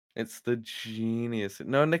 It's the genius.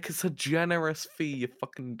 No, Nick, it's a generous fee. You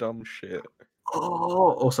fucking dumb shit.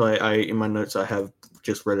 Oh, also, I in my notes I have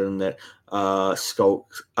just written that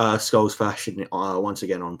Skull's fashion once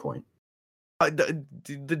again on point.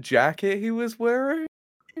 The jacket he was wearing?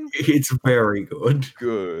 It's very good.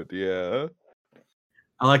 Good, yeah.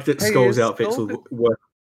 I like that Skull's outfits would work.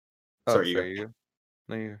 Sorry, you.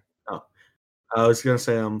 No, you. Oh, I was gonna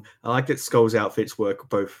say I like that Skull's outfits work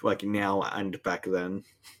both like now and back then.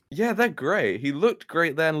 Yeah, they're great. He looked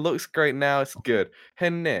great then, looks great now. It's good. Hey,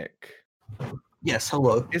 Nick. Yes,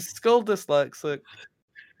 hello. Is Skull dyslexic?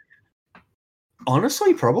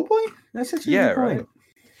 Honestly, probably. That's actually a good point. Right.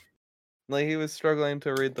 Like he was struggling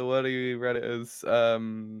to read the word. He read it as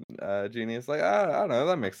genius. Like I don't know.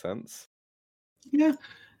 That makes sense. Yeah,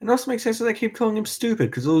 it also makes sense that they keep calling him stupid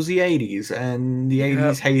because it was the 80s, and the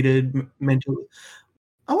 80s hated mental.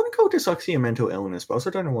 I wouldn't call dyslexia mental illness, but I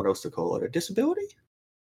also don't know what else to call it. A disability?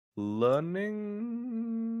 Learning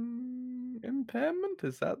impairment?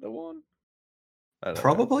 Is that the one?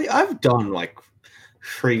 Probably. I've done like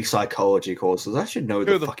free psychology courses. I should know Who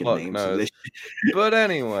the the fucking fuck names of knows? this. But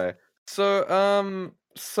anyway, so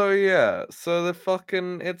yeah, so the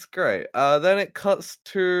fucking it's great. Then it cuts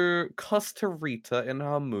to Rita in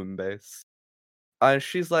her moon base, and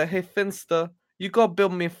she's like, "Hey Finster, you gotta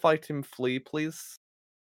build me a fighting flea, please."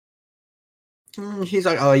 He's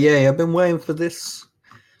like, "Oh yeah, I've been waiting for this."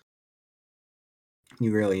 He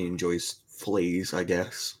really enjoys fleas, I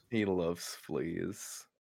guess. He loves fleas.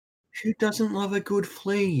 Who doesn't love a good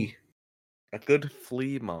flea? A good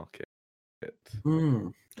flea market.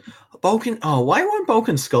 Balkan. Oh, why weren't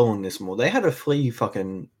Balkan Skull in this more? They had a flea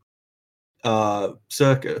fucking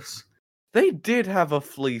circus. They did have a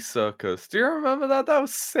flea circus. Do you remember that? That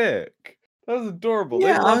was sick. That was adorable.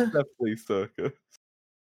 Yeah. They loved their flea circus.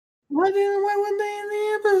 Why weren't they in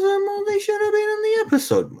the episode more? They should have been in the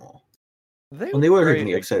episode more. They were in great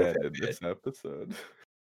the episode again in this episode.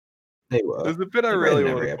 They were. There's a bit I They were really in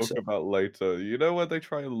want every to episode. talk about later. You know when they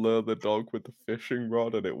try and lure the dog with the fishing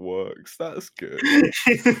rod and it works? That's good.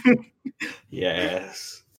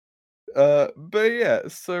 Yes. But yeah,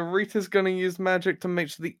 so Rita's gonna use magic to make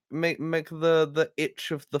the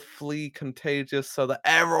itch of the flea contagious, so that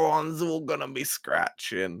everyone's all gonna be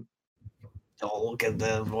scratching. Oh, look at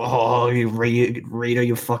them! Oh, you Rita,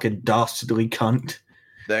 you fucking dastardly cunt!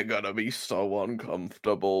 They're gonna be so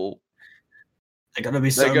uncomfortable. They're gonna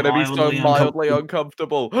be so mildly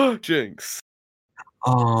uncomfortable. Jinx.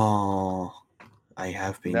 Oh, I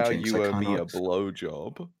have been. Now Jinx. you I owe me a cannot-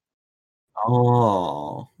 blowjob.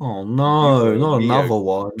 Oh no, not another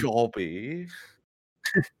one. Dobby.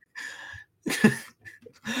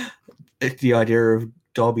 It's the idea of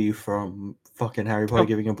Dobby from fucking Harry Potter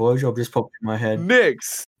giving a blowjob just popped in my head. Nick,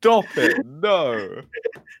 stop it! No.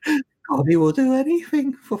 Dobby will do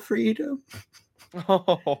anything for freedom.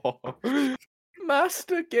 Oh,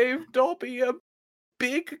 Master gave Dobby a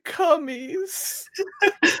big cummies.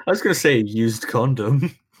 I was gonna say used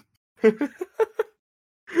condom.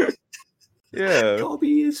 Yeah.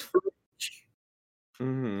 Dobby is French.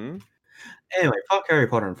 Mm-hmm. Anyway, fuck Harry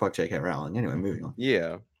Potter and fuck J.K. Rowling. Anyway, moving on.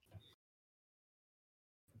 Yeah.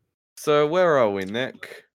 So where are we,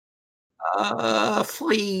 Nick?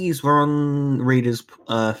 Fleas. We're on Rita's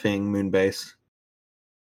thing, Moonbase.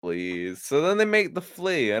 Please. So then they make the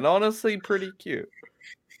flea, and honestly, pretty cute.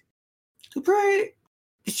 Right.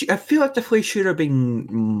 I feel like the flea should have been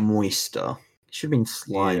moister. It should have been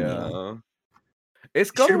slimier. Yeah. It's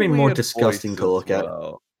got should have been more weird disgusting voice to look as at.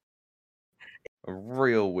 well. A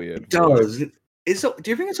real weird. It does. Do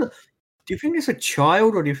you think it's a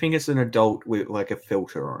child or do you think it's an adult with like a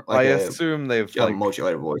filter on? Like I assume they've like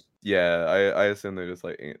modulated voice. Yeah, I assume they just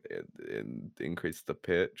like increase the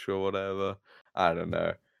pitch or whatever. I don't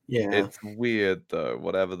know. Yeah, it's weird though.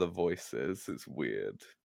 Whatever the voice is, it's weird.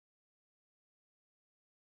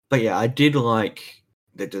 But yeah, I did like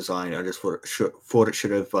the design. I just thought it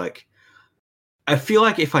should have like. I feel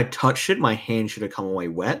like if I touched it, my hand should have come away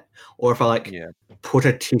wet, or if I put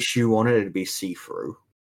a tissue on it, it'd be see-through.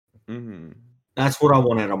 Mm-hmm. That's what I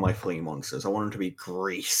wanted on my flea monsters. I want them to be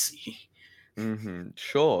greasy. Mm-hmm.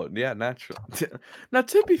 Sure. Yeah, natural. Now,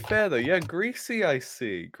 to be fair though, yeah, greasy. I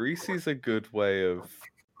see. Greasy's a good way of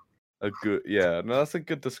Yeah, no, that's a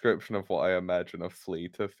good description of what I imagine a flea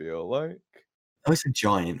to feel like. Oh, it's a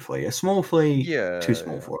giant flea. A small flea, too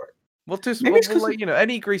small for it. Well, too small. Well, like,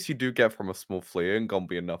 any grease you do get from a small flea ain't gonna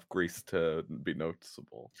be enough grease to be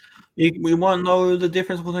noticeable. We want to know the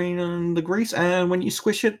difference between the grease and when you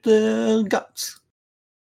squish it, the guts.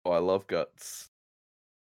 Oh, I love guts.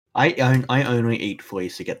 I only eat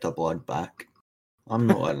fleas to get the blood back. I'm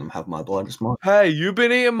not letting them have my blood as much. Hey, you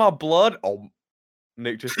been eating my blood? Oh,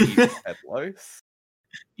 Nick just eats head lice.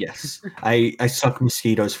 Yes, I suck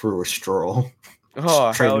mosquitoes through a straw.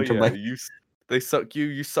 Oh, hell yeah! They suck you,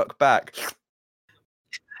 you suck back.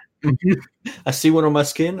 I see one on my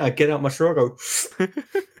skin, I get out my straw, go.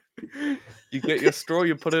 You get your straw,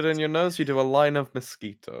 you put it in your nose, you do a line of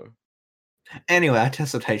mosquito. Anyway, I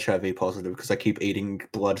tested HIV positive because I keep eating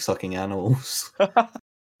blood-sucking animals.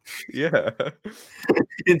 Yeah.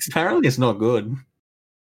 Apparently it's not good.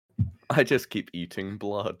 I just keep eating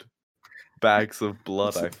blood. Bags of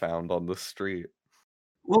blood I found on the street.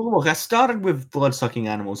 Well, look, I started with blood-sucking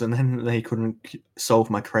animals, and then they couldn't solve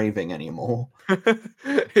my craving anymore.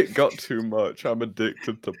 It got too much. I'm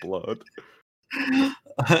addicted to blood.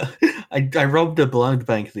 I robbed a blood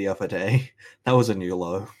bank the other day. That was a new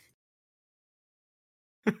low.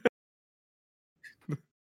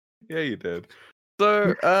 Yeah, you did.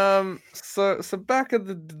 So, so back at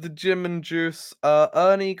the gym and juice,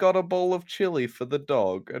 Ernie got a bowl of chili for the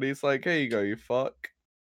dog, and he's like, "Here you go, you fuck."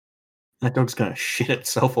 That dog's gonna shit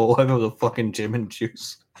itself all over the fucking gym and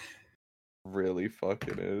juice. Really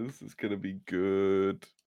fucking is. It's gonna be good.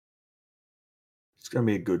 It's gonna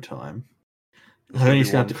be a good time. It's gonna be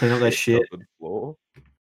He's gonna have to clean up that shit, floor.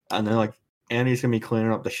 and then like Andy's gonna be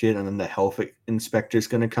cleaning up the shit, and then the health inspector's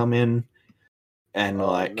gonna come in, and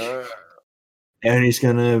no. Andy's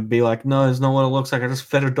gonna be like, "No, it's not what it looks like. I just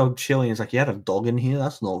fed a dog chili." And it's like, "You had a dog in here?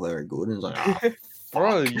 That's not very good." And it's like, "Ah,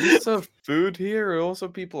 bro, you serve food here. Also,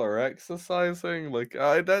 people are exercising. Like,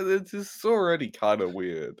 it's just already kind of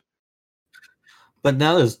weird. But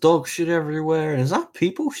now there's dog shit everywhere. Is that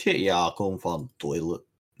people shit? Yeah, I'll go and find the toilet.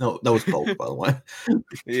 No, that was Bulk, by the way.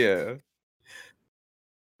 Yeah.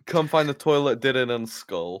 Come find the toilet, did it on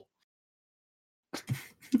Skull.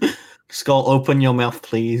 Skull, open your mouth,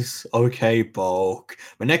 please. Okay, Bulk.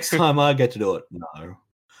 But next time I get to do it, no.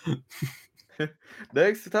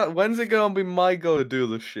 Next time, when's it gonna be my go to do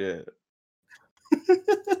the shit?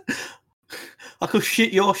 I could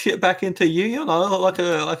shit your shit back into you, you know, like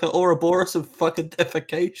a Ouroboros of fucking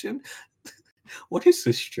defecation. What is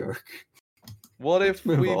this joke? What if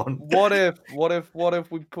Move we? on. What if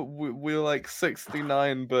we're like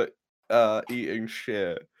 69 but eating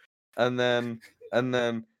shit, and then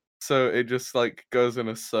so it just like goes in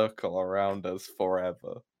a circle around us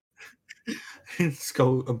forever.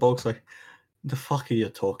 Skull and Bulk's like, the fuck are you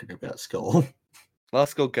talking about, Skull?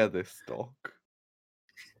 Let's go get this dog.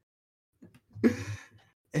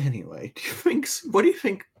 Anyway, what do you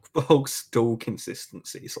think Bulk's stool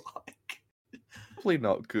consistency is like? Probably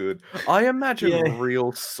not good. I imagine Yeah.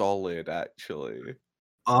 real solid, actually.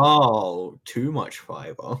 Oh, too much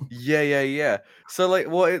fiber. Yeah. So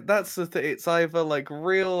like, that's the thing. It's either like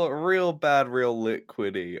real bad, real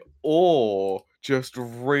liquidy, or just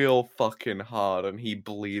real fucking hard, and he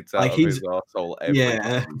bleeds out Like of his arsehole every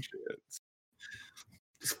time he shits.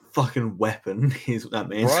 This fucking weapon is that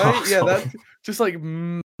man's Right? arsehole. Yeah, that's just like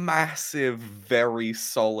massive, very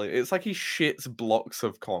solid. It's like he shits blocks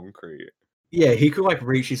of concrete. Yeah, he could like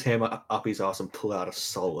reach his hand up his ass and pull out a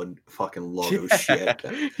solid fucking log of shit.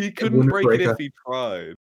 He couldn't break it if he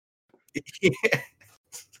tried. Yeah.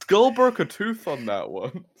 Skull broke a tooth on that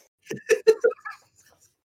one.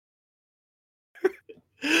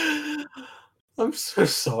 I'm so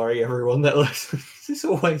sorry, everyone that listens. This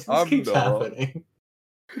keeps happening.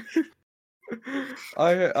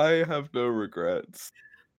 I have no regrets.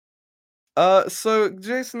 So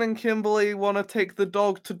Jason and Kimberly want to take the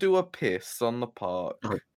dog to do a piss on the park.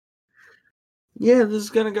 Yeah, this is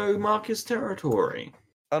gonna go Marcus territory.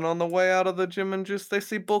 And on the way out of the gym and juice, they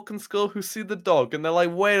see Bulk and Skull who see the dog, and they're like,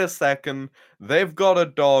 "Wait a second, they've got a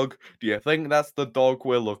dog. Do you think that's the dog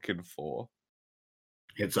we're looking for?"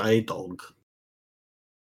 It's a dog.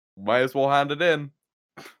 Might as well hand it in.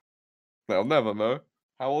 They'll never know.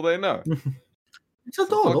 How will they know? It's a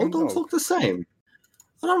dog. All dogs look the same.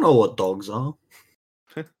 I don't know what dogs are.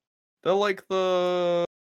 They're like the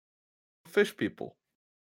fish people.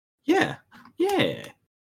 Yeah.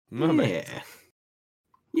 Mermaids.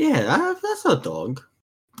 Yeah, that's a dog.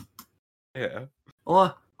 Yeah.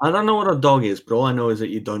 Oh, I don't know what a dog is, but all I know is that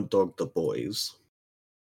you don't dog the boys.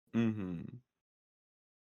 Mm-hmm.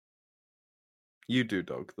 You do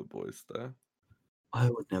dog the boys, though. I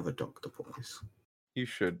would never dog the boys. You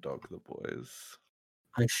should dog the boys.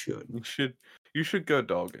 I should. You should go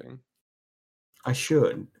dogging. I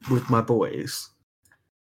should with my boys.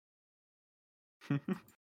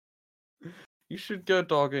 You should go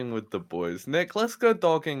dogging with the boys. Nick, let's go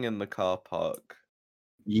dogging in the car park.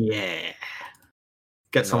 Yeah.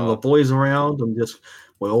 Get some of the boys around and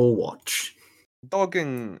we'll all watch.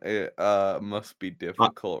 Dogging must be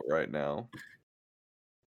difficult right now.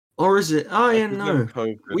 Or is it? Oh, yeah, no.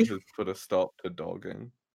 COVID has put a stop to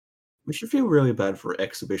dogging. We should feel really bad for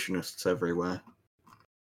exhibitionists everywhere.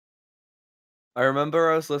 I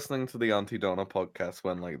remember I was listening to the Auntie Donna podcast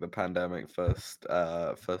when like the pandemic first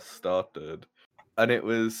started, and it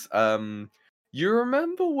was you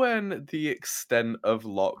remember when the extent of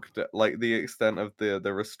the extent of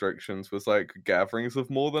the restrictions was like gatherings of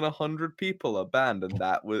more than 100 people are banned, and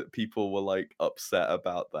people were like upset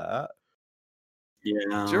about that.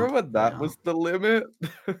 Yeah. Do you remember that was the limit?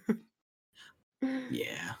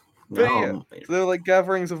 Yeah. But yeah, so there were like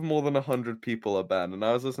gatherings of more than 100 people are banned, and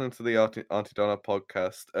I was listening to the Auntie Donna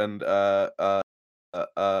podcast, and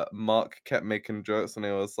Mark kept making jokes, and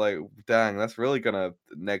it was like, "Dang, that's really gonna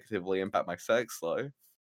negatively impact my sex life."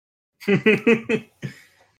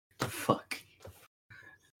 Fuck.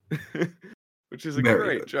 Which is a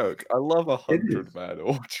great joke. I love 100 man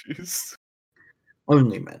orgies.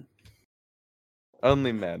 Only men.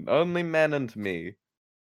 Only men and me.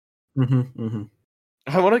 Mm-hmm.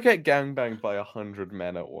 I want to get gangbanged by 100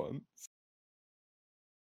 men at once.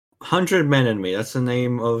 100 Men in Me. That's the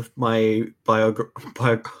name of my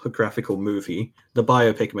biographical movie, the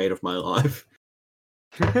biopic made of my life.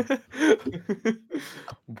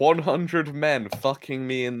 100 Men fucking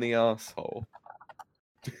me in the asshole.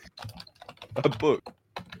 A book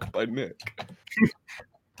by Nick.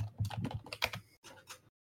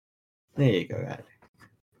 There you go, Ad.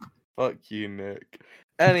 Fuck you, Nick.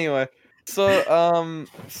 Anyway, so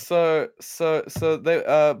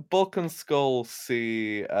they Bulk and Skull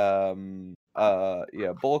see Bulk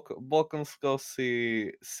and Skull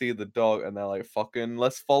see the dog, and they're like, fucking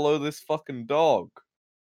let's follow this fucking dog.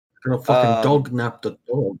 Gonna fucking dog nap the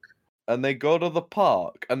dog. And they go to the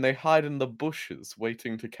park and they hide in the bushes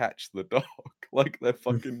waiting to catch the dog. Like they're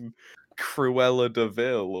fucking Cruella de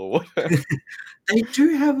Vil or whatever. They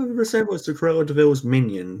do have a resemblance to Cruella de Vil's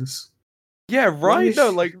minions. Yeah, right. Yes.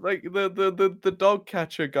 No, like the dog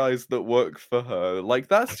catcher guys that work for her. Like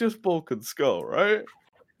that's just Bulk and Skull, right?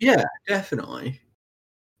 Yeah, definitely.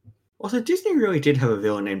 Also, Disney really did have a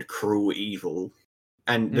villain named Cruel Evil,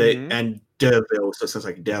 and and Devil, so it sounds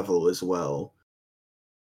like devil as well.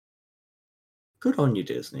 Good on you,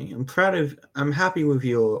 Disney. I'm happy with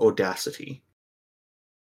your audacity.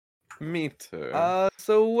 Me too.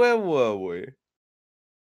 So where were we?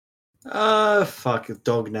 Fuck,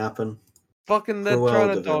 dog napping. Fucking they're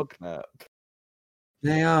trying to dog nap.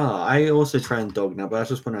 They are. I also try and dog nap, but that's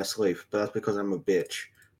just when I sleep. But that's because I'm a bitch.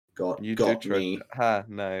 Got me. Ha,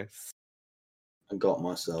 nice. I got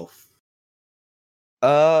myself.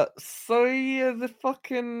 So yeah, the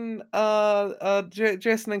fucking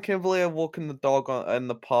Jason and Kimberly are walking the dog in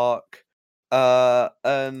the park.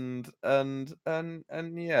 And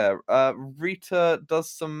yeah, Rita does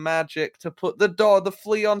some magic to put the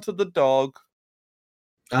flea onto the dog.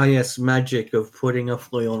 Ah, yes, magic of putting a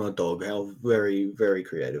flea on a dog. How very, very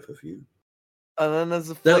creative of you. And then there's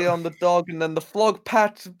a flea on the dog, and then the flog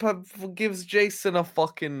pat gives Jason a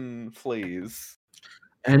fucking fleas.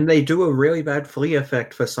 And they do a really bad flea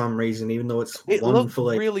effect for some reason, even though it looks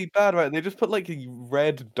really bad, right? They just put like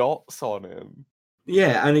red dots on him.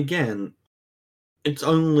 Yeah, and again, it's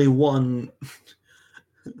only one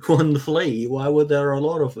flea. Why were there a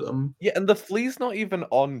lot of them? Yeah, and the flea's not even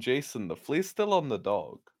on Jason. The flea's still on the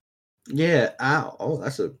dog. Yeah, ow. Oh,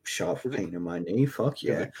 that's a sharp pain in my knee. Fuck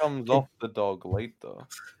yeah. It comes off the dog later.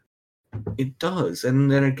 It does,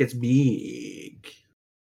 and then it gets big.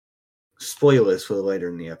 Spoilers for later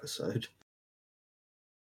in the episode.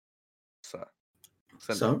 So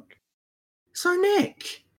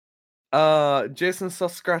Nick. Jason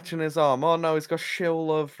starts scratching his arm. Oh no, he's got shit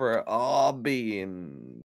all over it. Oh,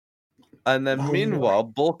 bean. And then meanwhile,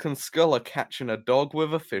 Bulk and Skull are catching a dog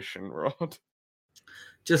with a fishing rod.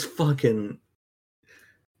 Just fucking.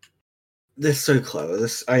 They're so clever.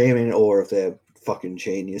 I am in awe of their fucking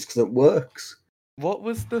genius because it works. What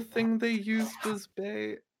was the thing they used as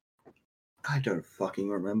bait? I don't fucking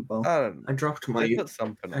remember. I don't know. I dropped my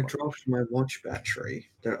watch battery.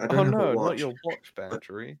 I don't have a watch. Not your watch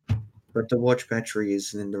battery. But the watch battery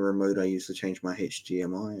is in the remote I use to change my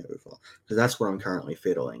HDMI over. So that's what I'm currently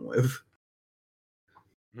fiddling with.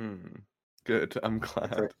 Good. I'm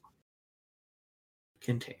glad.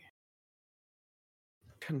 Continue.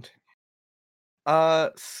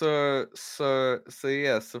 So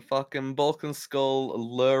fucking Bulk and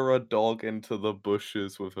Skull lure a dog into the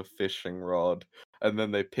bushes with a fishing rod, and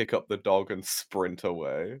then they pick up the dog and sprint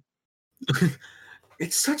away.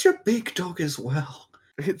 It's such a big dog as well.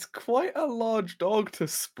 It's quite a large dog to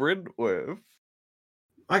sprint with.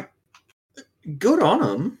 Good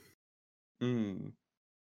on him.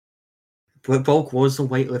 But Bulk was the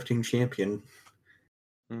weightlifting champion.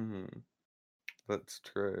 That's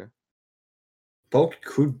true. Bulk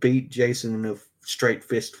could beat Jason in a straight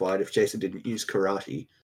fist fight if Jason didn't use karate.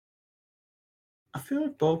 I feel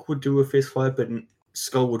like Bulk would do a fist fight, but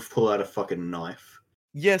Skull would pull out a fucking knife.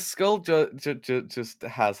 Yeah, Skull just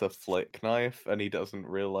has a flick knife, and he doesn't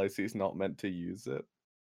realize he's not meant to use it.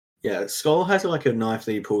 Yeah, Skull has like a knife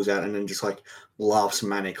that he pulls out and then just like laughs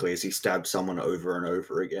manically as he stabs someone over and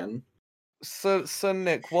over again. So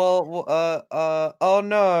Nick, oh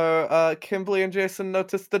no, Kimberly and Jason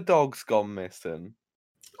noticed the dog's gone missing.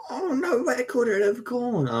 Oh no, where could it have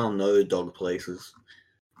gone? Oh no, dog places.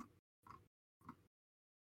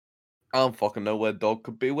 I don't fucking know where dog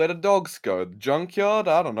could be. Where the dogs go? The junkyard?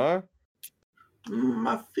 I don't know.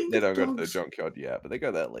 I think they don't go to the junkyard yet, but they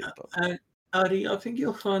go there later. Addy, I think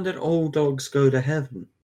you'll find that all dogs go to heaven.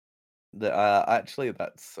 Actually,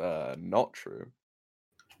 that's not true.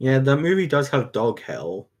 Yeah, the movie does have dog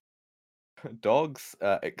hell. Dogs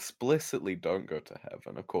explicitly don't go to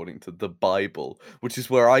heaven, according to the Bible, which is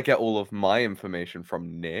where I get all of my information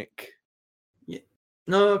from, Nick. Yeah.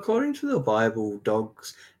 No, according to the Bible,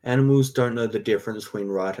 animals don't know the difference between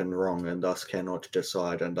right and wrong, and thus cannot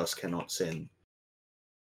decide, and thus cannot sin.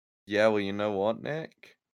 Yeah, well, you know what,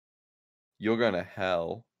 Nick? You're going to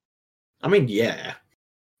hell. I mean, yeah.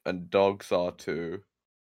 And dogs are too.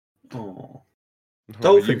 Oh. You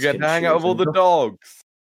Dolphins get can to hang out choose. with all the dogs.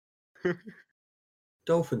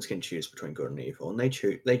 Dolphins can choose between good and evil, and they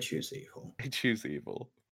choose evil. They choose evil.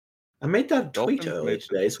 I made that tweet Dolphins earlier made the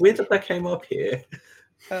today. It's weird decision. that came up here.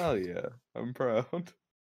 Hell yeah, I'm proud.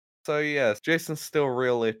 So yes, Jason's still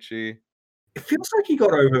real itchy. It feels like he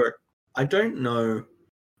got over it. I don't know,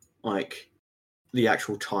 like, the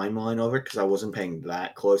actual timeline of it because I wasn't paying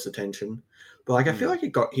that close attention. But like, I feel like he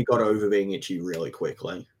got over being itchy really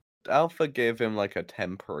quickly. Alpha gave him like a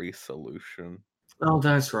temporary solution. Oh,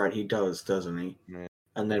 that's right. He does, doesn't he? Yeah.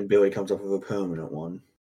 And then Billy comes up with a permanent one.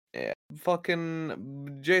 Yeah.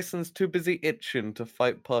 Fucking Jason's too busy itching to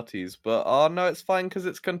fight putties, but oh no, it's fine because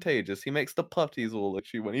it's contagious. He makes the putties all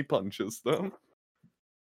itchy when he punches them.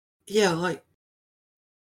 Yeah, like,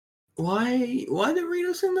 why the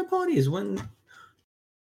Ritos in the parties when,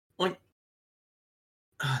 like,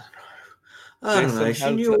 I don't know.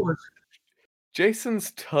 She knew it was...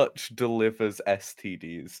 Jason's touch delivers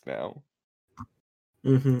STDs now.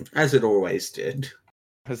 As it always did.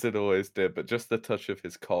 As it always did, but just the touch of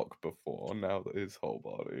his cock before, now his whole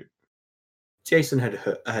body. Jason had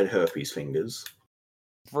herpes fingers.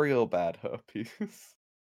 Real bad herpes.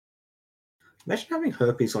 Imagine having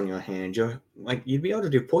herpes on your hand. You'd be able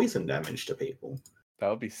to do poison damage to people. That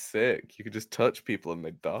would be sick. You could just touch people and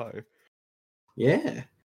they'd die. Yeah.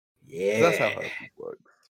 Yeah. That's how herpes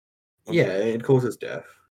works. Yeah, it causes death.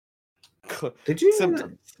 Did you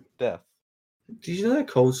symptoms? Death. Did you know that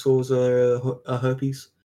cold sores are herpes?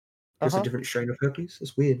 Just a different strain of herpes.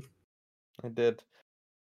 It's weird. I did.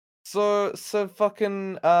 So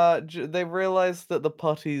fucking they realize that the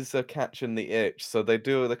putties are catching the itch, so they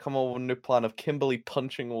come up with a new plan of Kimberly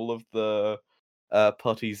punching all of the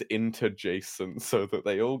putties into Jason so that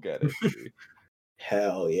they all get itchy.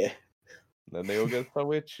 Hell yeah. And then they all get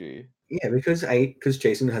so itchy. Yeah, because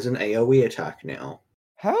Jason has an AoE attack now.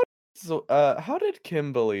 How did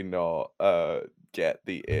Kimberly not get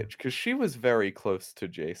the itch? Because she was very close to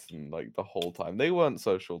Jason like the whole time. They weren't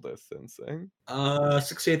social distancing.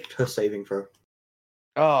 Succeeded her saving throw.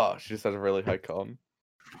 Oh, she just had a really high con.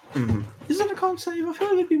 Is that a con save? I feel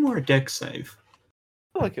like it'd be more a dex save.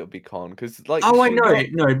 I feel like it would be con because like. Oh, I know.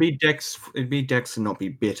 No, it'd be dex. It'd be dex and not be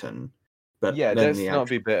bitten. But yeah, then dex not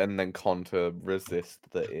be bitten, then con to resist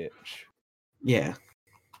the itch. Yeah.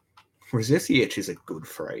 Resist the itch is a good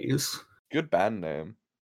phrase. Good band name.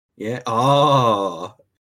 Yeah. Oh,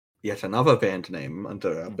 yet another band name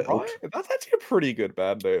under our belt. Right? That's actually a pretty good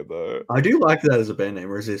band name, though. I do like that as a band name.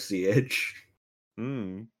 Resist the itch.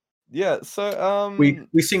 Yeah. So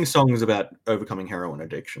we sing songs about overcoming heroin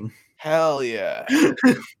addiction. Hell yeah.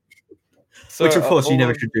 So, which of course you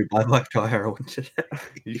never should do. Buy black tar heroin today.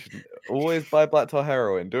 You should always buy black tar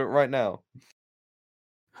heroin. Do it right now.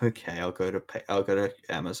 Okay, I'll go to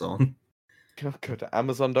Amazon. Go to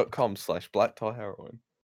amazon.com/black tar heroin.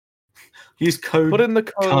 Use code. Put in the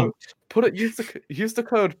code. Use the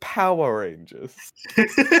code Power Rangers.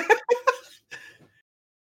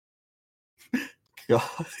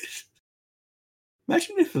 God.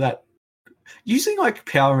 Imagine if that using like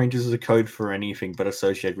Power Rangers as a code for anything but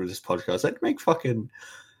associated with this podcast, that'd make fucking,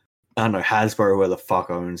 I don't know, Hasbro, where the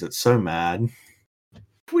fuck owns it, so mad.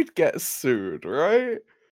 We'd get sued, right?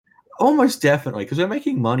 Almost definitely, because we're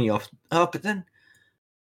making money off. But then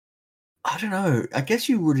I don't know. I guess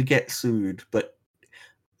you would get sued, but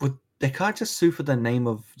they can't just sue for the name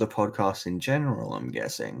of the podcast in general. I'm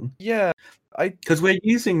guessing. Yeah, because we're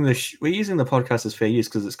using the podcast as fair use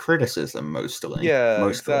because it's criticism mostly. Yeah,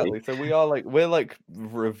 exactly. So we're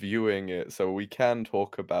reviewing it, so we can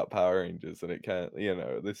talk about Power Rangers, and it can,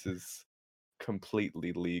 this is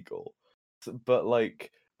completely legal. But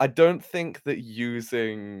like, I don't think that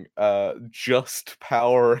using just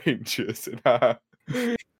Power Rangers in our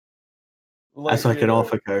as like an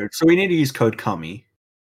offer code, so we need to use code Cummy.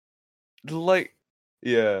 Like,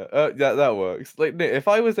 yeah, that works. Like, if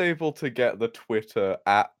I was able to get the Twitter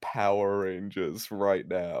at Power Rangers right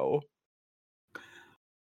now,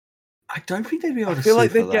 I don't think they'd be able to. I feel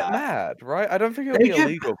like they'd get mad, right? I don't think it would be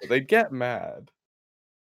illegal, but they'd get mad.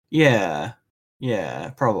 Yeah,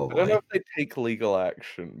 probably. I don't know if they take legal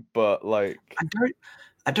action, but like,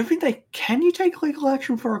 I don't think they can. You take legal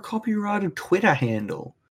action for a copyrighted Twitter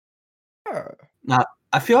handle? Yeah. Nah.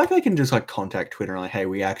 I feel like they can just like contact Twitter and like, hey,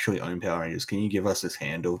 we actually own Power Rangers. Can you give us this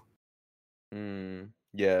handle?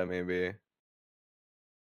 Yeah, maybe.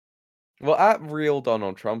 Well, at Real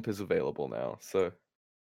Donald Trump is available now, so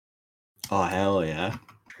Oh hell yeah!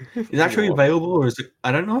 Is it actually available, or is it?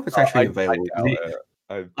 I don't know if it's actually available. I doubt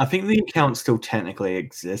it. I think the account still technically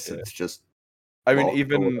exists. Yeah. It's just. I mean,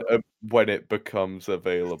 even when it becomes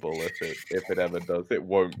available, if it ever does, it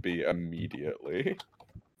won't be immediately.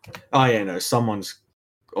 Oh yeah, no, someone's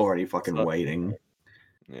already fucking waiting.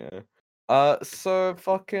 Yeah. So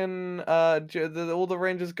fucking all the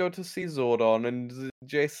Rangers go to see Zordon, and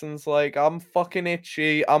Jason's like, "I'm fucking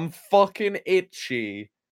itchy. I'm fucking itchy."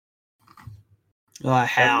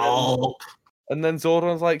 Help! And then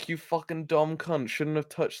Zordon's like, "You fucking dumb cunt! Shouldn't have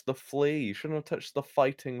touched the flea. You shouldn't have touched the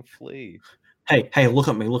fighting flea." Hey, look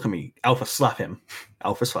at me. Alpha slap him.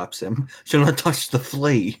 Alpha slaps him. Shouldn't have touched the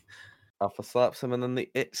flea. Alpha slaps him, and then the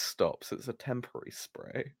itch stops. It's a temporary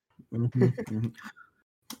spray.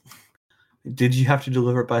 Did you have to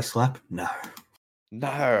deliver it by slap? No. No,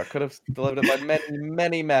 I could have delivered it by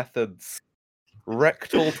many methods.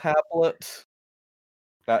 Rectal tablet.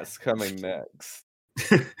 That's coming next.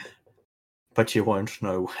 But you won't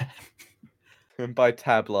know when. And by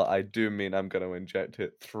tablet, I do mean I'm going to inject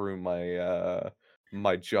it through my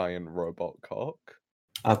my giant robot cock.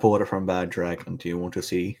 I bought it from Bad Dragon. Do you want to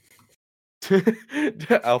see?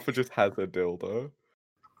 Alpha just has a dildo.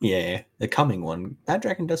 Yeah, the coming one. Bad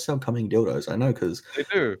Dragon does sell coming dildos. I know because they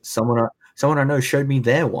do. Someone I know showed me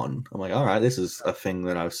their one. I'm like, all right, this is a thing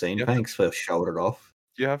that I've seen. Thanks for showing it off.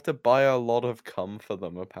 You have to buy a lot of cum for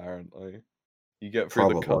them, apparently. You get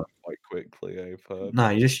through the cum quite quickly, I've heard. No,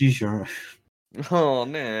 you just use your own. Oh,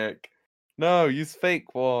 Nick. No, use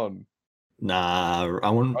fake one. Nah, I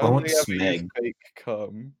want Smeg. Fake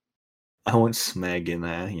cum. I want Smeg in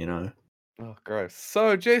there, you know. Oh, gross.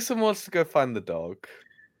 So Jason wants to go find the dog.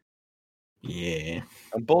 Yeah.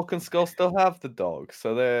 And Bulk and Skull still have the dog,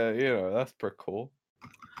 so they're, that's pretty cool.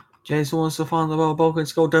 Jason wants to find the dog. Bulk and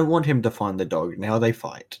Skull don't want him to find the dog. Now they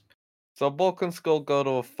fight. So Bulk and Skull go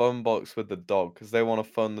to a phone box with the dog because they want to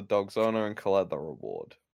phone the dog's owner and collect the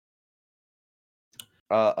reward.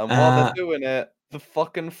 And while they're doing it, the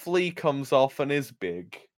fucking flea comes off and is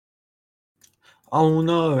big. Oh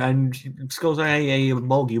no! And Skull's like, "Hey,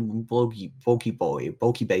 bulky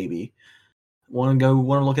baby, want to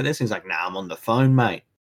look at this?" He's like, "Nah, I'm on the phone, mate."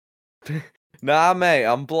 Nah, mate,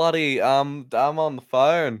 I'm on the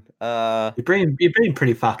phone. You're being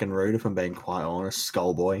pretty fucking rude, if I'm being quite honest,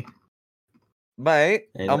 Skull boy. Mate,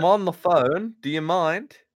 I'm on the phone. Do you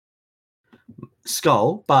mind?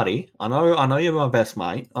 Skull, buddy, I know you're my best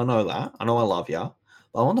mate. I know that. I know I love you.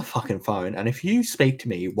 I'm on the fucking phone, and if you speak to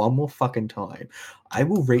me one more fucking time, I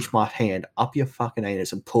will reach my hand up your fucking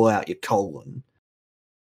anus and pull out your colon.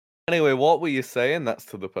 Anyway, what were you saying? That's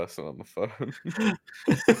to the person on the phone.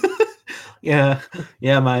 yeah,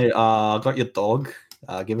 mate. I got your dog.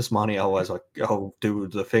 Give us money, otherwise I'll do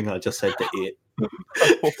the thing I just said to it.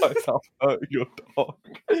 Otherwise, I'll hurt your dog.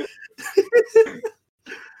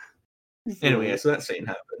 Anyway, so that scene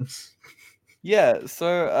happens. Yeah.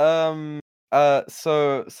 So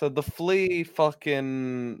so the flea's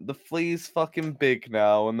fucking big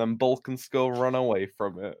now, and then Bulk and Skull run away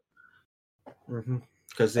from it.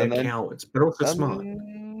 Because they're cowards, but also smart.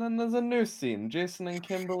 And then there's a new scene. Jason and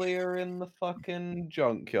Kimberly are in the fucking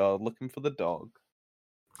junkyard looking for the dog.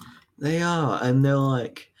 They are, and they're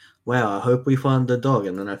like, "Wow, I hope we find the dog."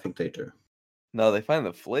 And then I think they do. No, they find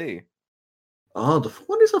the flea. Oh,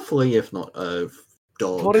 what is a flea if not a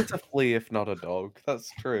dog? What is a flea if not a dog? That's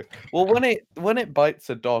true. Well, when it bites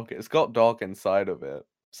a dog, it's got dog inside of it.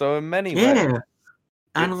 So in many ways,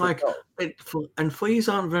 and and fleas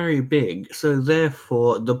aren't very big, so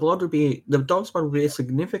therefore the dog's blood would be a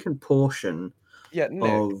significant portion. Yeah,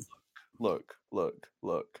 Nick. Look.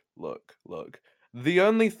 The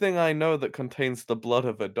only thing I know that contains the blood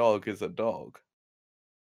of a dog is a dog.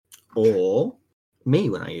 Or me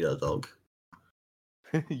when I eat a dog.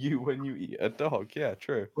 You when you eat a dog, yeah,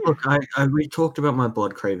 true. Look, we talked about my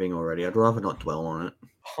blood craving already. I'd rather not dwell on it.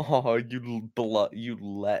 Oh, you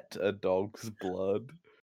let a dog's blood.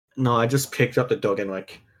 No, I just picked up the dog and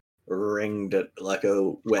wringed it like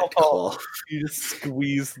a wet cloth. You just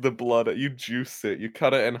squeeze the blood. You juice it. You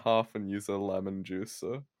cut it in half and use a lemon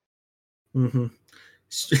juicer. No,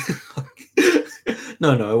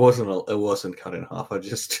 it wasn't cut in half. I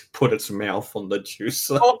just put its mouth on the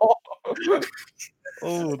juicer.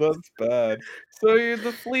 Oh, that's bad. So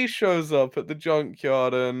the flea shows up at the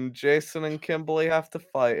junkyard, and Jason and Kimberly have to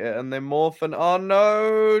fight it, and they morph. And oh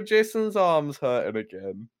no, Jason's arm's hurting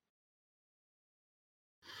again.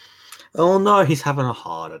 Oh no, he's having a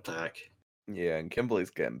heart attack. Yeah, and Kimberly's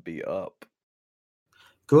getting beat up.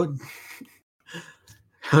 Good.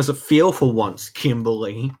 How's it feel for once,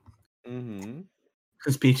 Kimberly? Mm-hmm.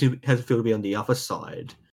 How's it feel to be on the other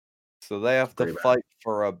side? So they have to Pretty bad. fight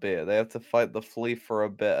for a bit. They have to fight the flea for a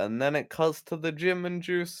bit, and then it cuts to the Jim and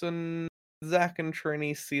Juice, and Zach and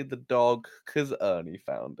Trini see the dog because Ernie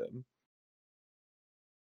found him.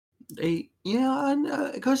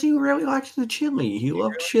 Because he really likes the chili. He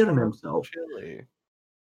loved shitting himself. Chili.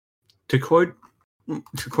 To quote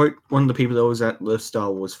one of the people that was at the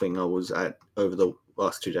Star Wars thing I was at over the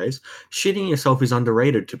last 2 days, shitting yourself is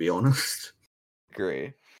underrated, to be honest.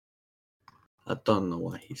 Agree. I don't know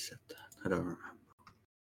why he said that. I don't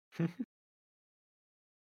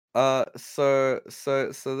remember. So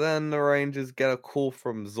then the Rangers get a call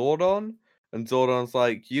from Zordon, and Zordon's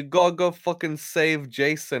like, "You gotta go fucking save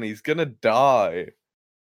Jason. He's gonna die."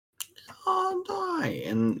 Oh, die!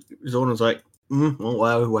 And Zordon's like,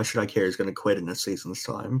 why should I care? He's gonna quit in a season's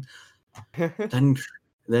time.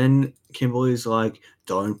 Then Kimberly's like,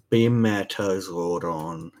 "Don't be meta,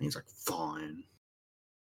 Zordon." He's like, "Fine."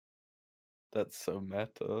 That's so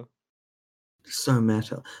meta. So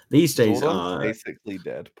meta. These days, Zordon's basically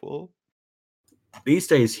Deadpool. These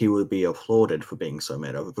days, he would be applauded for being so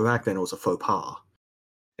meta, but back then it was a faux pas.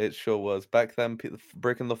 It sure was. Back then,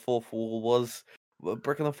 breaking the fourth wall was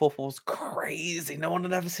crazy. No one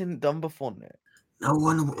had ever seen it done before, Nick. No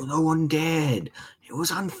one dared. It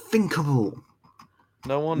was unthinkable.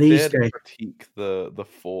 No one dared critique the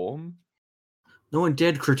form. No one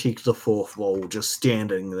dared critique the fourth wall just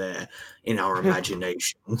standing there in our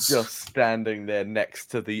imaginations. Just standing there next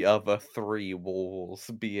to the other 3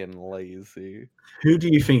 walls, being lazy. Who do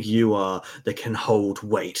you think you are that can hold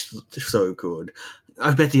weight so good?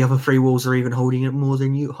 I bet the other 3 walls are even holding it more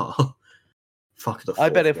than you are. Fuck the fourth I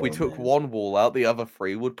bet if wall, we took one wall out, the other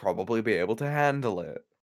 3 would probably be able to handle it.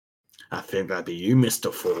 I think that'd be you,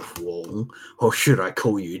 Mr. Fourth Wall. Or should I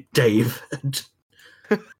call you David?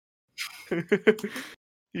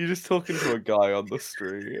 You're just talking to a guy on the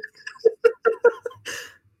street.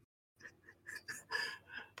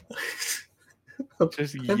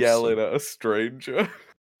 Just yelling at a stranger.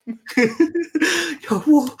 You're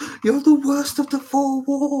the worst of the 4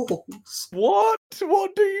 walls. What?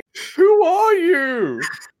 Who are you?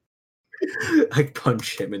 I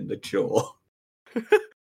punch him in the jaw.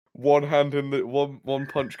 One hand in the one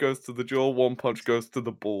punch goes to the jaw, one punch goes to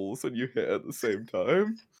the balls, and you hit at the same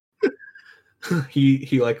time.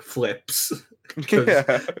 He like flips because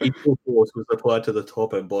equal force was applied to the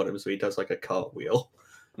top and bottom, so he does like a cartwheel.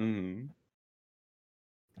 You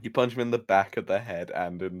punch him in the back of the head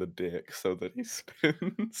and in the dick so that he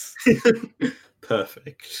spins.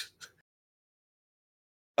 Perfect.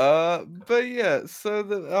 But yeah, so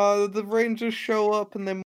the Rangers show up and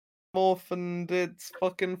they morph and it's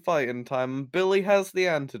fucking fighting time. Billy has the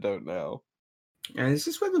antidote now. And is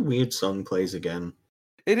this where the weird song plays again?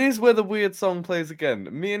 It is where the weird song plays again.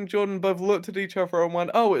 Me and Jordan both looked at each other and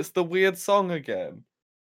went, "Oh, it's the weird song again."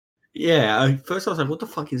 Yeah, first I was like, what the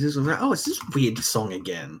fuck is this? I was like, oh, it's this weird song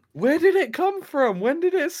again. Where did it come from? When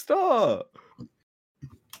did it start?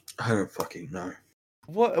 I don't fucking know.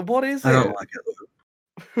 What is it? I don't like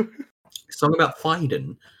it. A song about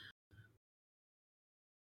fighting.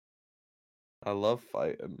 I love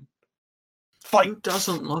fighting. Fight! Who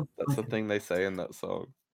doesn't love That's the thing they say in that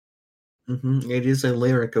song. It is a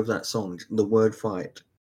lyric of that song, the word fight.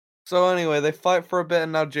 So anyway, they fight for a bit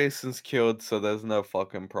and now Jason's cured, so there's no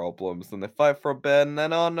fucking problems. And they fight for a bit and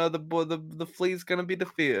then, oh no, the flea's gonna be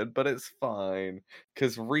defeated, but it's fine.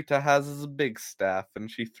 Because Rita has his big staff and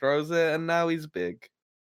she throws it and now he's big.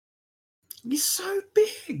 He's so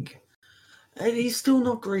big! And he's still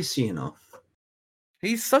not greasy enough.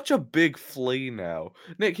 He's such a big flea now.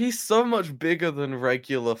 Nick, he's so much bigger than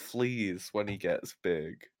regular fleas when he gets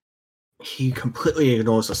big. He completely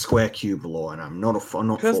ignores the square cube law, and I'm not for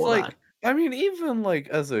that. I mean, even like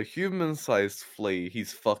as a human-sized flea,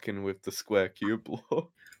 he's fucking with the square cube law.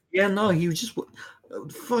 Yeah, no, he was just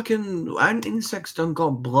fucking. And insects don't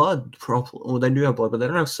got blood properly. Well, they do have blood, but they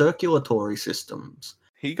don't have circulatory systems.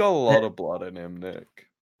 He got a lot of blood in him, Nick.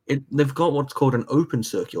 They've got what's called an open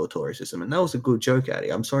circulatory system, and that was a good joke,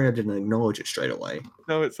 Addy. I'm sorry I didn't acknowledge it straight away.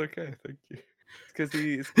 No, it's okay. Thank you. It's because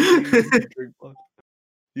he drink blood.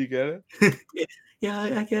 You get it? Yeah,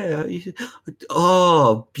 I get it.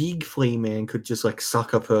 Oh, big flea man could just like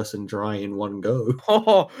suck a person dry in one go.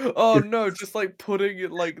 Oh no! Just like putting it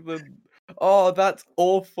like the. Oh, that's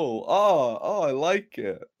awful. Oh, I like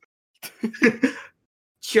it.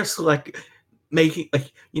 Just like making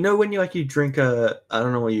like when you drink I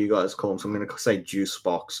don't know what you guys call them, so I'm gonna say juice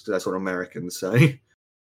box because that's what Americans say.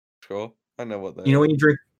 Sure, I know what they. When you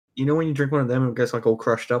drink one of them, it gets like all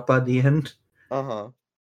crushed up by the end.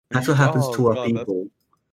 That's what happens to our people.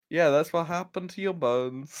 Yeah, that's what happened to your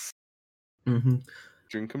bones. Mm-hmm.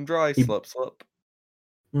 Drink them dry, slurp.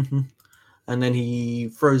 Mm-hmm. And then he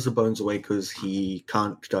throws the bones away because he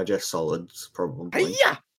can't digest solids, probably.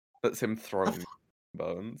 Hey-ya! That's him throwing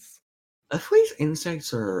bones. Are fleas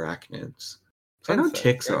insects or arachnids? So I know Insects,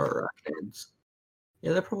 ticks right? are arachnids.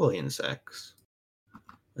 Yeah, they're probably insects.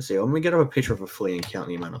 Let's see. Let me get up a picture of a flea and count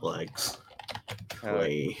the amount of legs.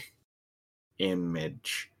 Flea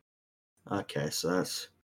image. Okay, so that's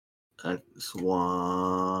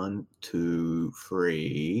 1, 2,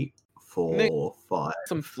 3, 4, 5.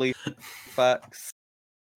 Some flea facts.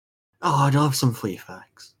 Oh, I'd love some flea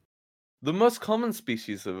facts. The most common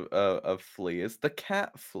species of flea is the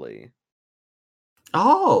cat flea.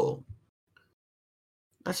 Oh,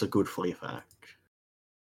 that's a good flea fact.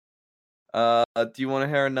 Do you want to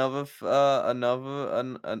hear another? Yeah.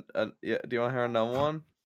 Do you want to hear another one?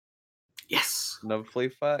 Yes. Another flea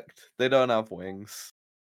fact. They don't have wings.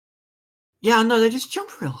 Yeah, no, they just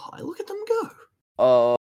jump real high. Look at them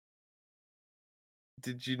go.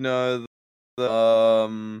 Did you know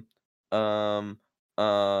that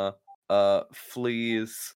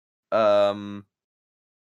fleas oh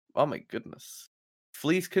my goodness.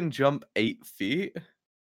 Fleas can jump 8 feet?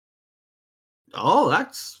 Oh,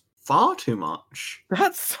 that's far too much.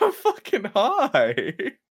 That's so fucking high.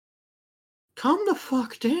 Calm the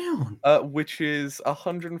fuck down. Which is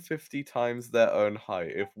 150 times their own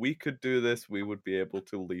height. If we could do this, we would be able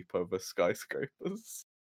to leap over skyscrapers.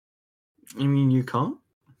 You mean you can't?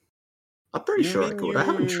 I'm pretty sure I could. I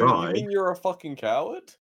haven't tried. You mean you're a fucking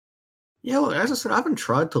coward? Yeah, well, as I said, I haven't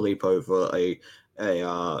tried to leap over a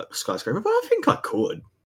skyscraper, but I think I could.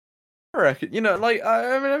 I reckon, like,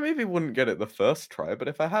 I mean, I maybe wouldn't get it the first try, but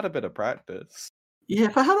if I had a bit of practice. Yeah,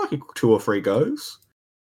 if I had like 2 or 3 goes.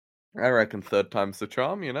 I reckon third time's the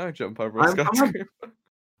charm, jump over a skyscraper.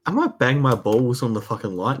 I might bang my balls on the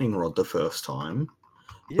fucking lightning rod the first time.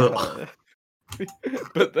 Yeah.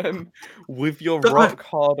 But then, with your rock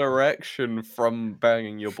hard erection from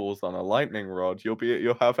banging your balls on a lightning rod,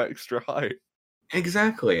 you'll have extra height.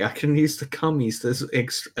 Exactly. I can use the cummies as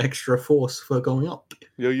extra force for going up.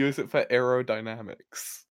 You'll use it for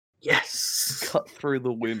aerodynamics. Yes. Cut through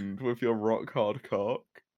the wind with your rock hard cock.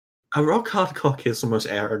 A rock hard cock is the most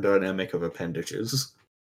aerodynamic of appendages.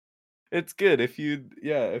 It's good if you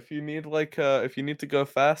need if you need to go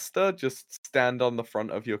faster, just stand on the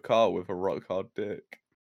front of your car with a rock hard dick.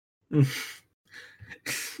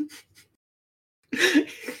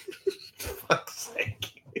 Fuck's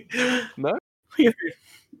sake. No?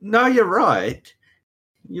 No, you're right.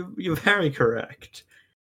 You're very correct.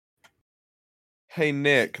 Hey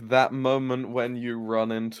Nick, that moment when you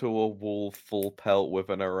run into a wall full pelt with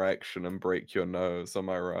an erection and break your nose, am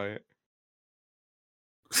I right?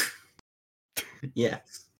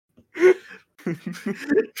 Yes.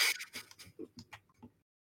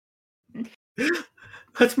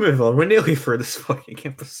 Let's move on. We're nearly through this fucking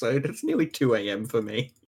episode. It's nearly 2 a.m. for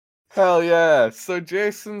me. Hell yeah! So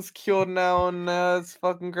Jason's cured now, and it's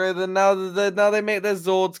fucking great. Then now they make their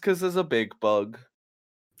Zords because there's a big bug.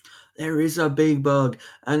 There is a big bug,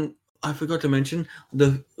 and I forgot to mention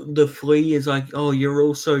the flea is like, oh, you're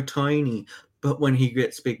all so tiny. But when he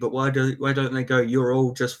gets big, but why don't they go? You're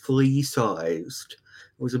all just flea sized.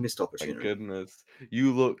 It was a missed opportunity. My goodness,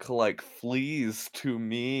 you look like fleas to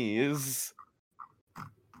me.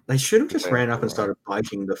 They should have just ran up and started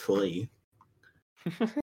biting the flea.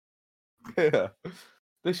 Yeah,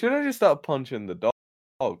 they should have just started punching the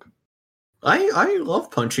dog. I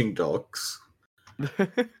love punching dogs.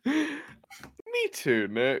 Me too,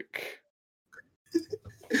 Nick.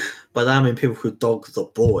 By that I mean people who dog the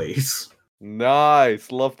boys.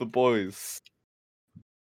 Nice, love the boys.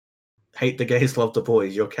 Hate the gays, love the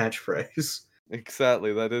boys. Your catchphrase.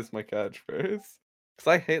 Exactly, that is my catchphrase. Because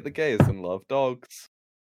I hate the gays and love dogs.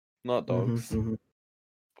 Not dogs. Mm-hmm.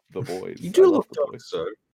 The boys. You do love dogs, though.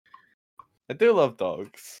 I do love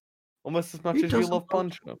dogs. Almost as much as you love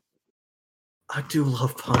punching them. I do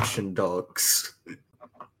love punching dogs.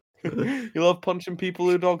 You love punching people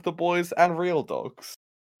who dog the boys and real dogs.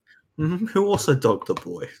 Who also dog the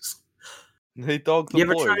boys? They dog the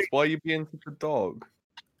boys. Why are you being such a dog?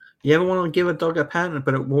 You ever want to give a dog a pat,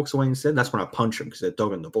 but it walks away instead? That's when I punch them because they're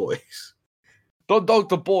dogging the boys. Don't dog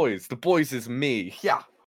the boys. The boys is me. Yeah.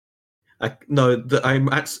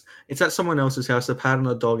 It's at someone else's house. They're patting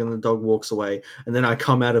the dog, and the dog walks away. And then I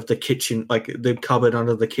come out of the kitchen, like the cupboard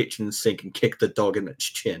under the kitchen sink, and kick the dog in its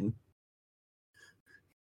chin.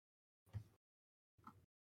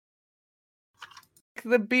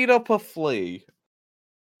 They beat up a flea.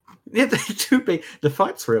 Yeah, they do. The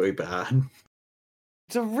fight's really bad.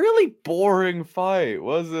 It's a really boring fight,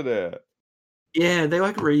 wasn't it? Yeah, they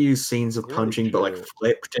reuse scenes of punching, but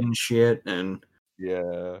flipped and shit, and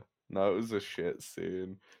yeah. No, it was a shit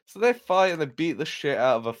scene. So they fight and they beat the shit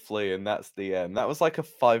out of a flea, and that's the end. That was like a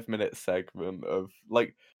 5-minute segment of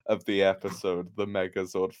the episode, the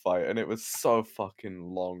Megazord fight, and it was so fucking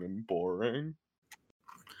long and boring.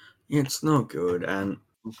 It's not good, and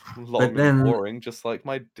long and boring, just like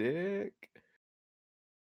my dick.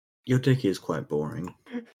 Your dick is quite boring.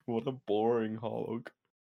 What a boring hog.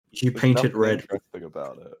 You paint it red. Interesting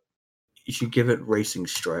about it. You should give it racing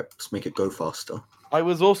stripes. Make it go faster. I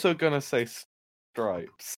was also gonna say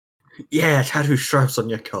stripes. Yeah, tattoo stripes on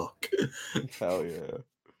your cock. Hell yeah.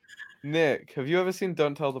 Nick, have you ever seen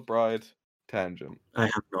Don't Tell the Bride? Tangent. I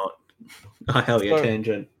have not. Hell yeah,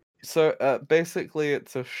 tangent. So basically,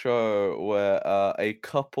 it's a show where a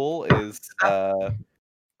couple is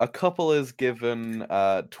given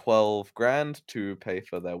 12 grand to pay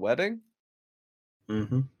for their wedding.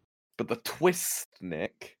 Mm-hmm. But the twist,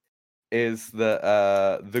 Nick, is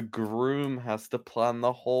that the groom has to plan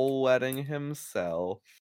the whole wedding himself.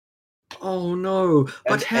 Oh no!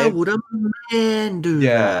 But how would a man do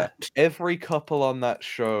that? Every couple on that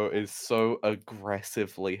show is so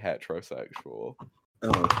aggressively heterosexual.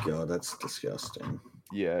 Oh god, that's disgusting.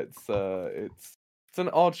 Yeah, it's an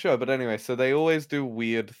odd show, but anyway, so they always do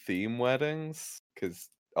weird theme weddings, because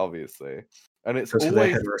obviously, and it's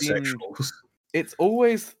always heterosexuals. It's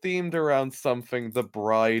always themed around something the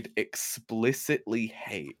bride explicitly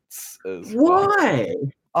hates as well. Why?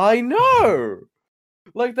 I know.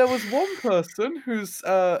 Like there was one person whose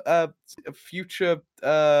future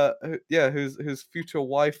whose future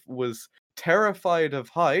wife was terrified of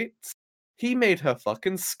heights. He made her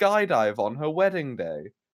fucking skydive on her wedding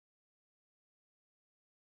day.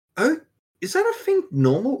 Oh, is that a thing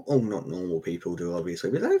normal? Oh, not normal people do, obviously,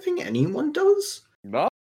 but is that a thing anyone does? No.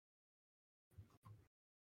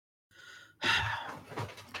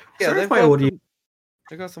 Yeah, they've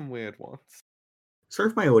got some weird ones. Sorry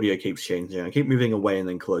if my audio keeps changing. I keep moving away and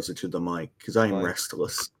then closer to the mic because I am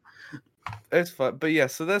restless. It's fun, but yeah.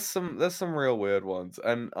 So there's some real weird ones,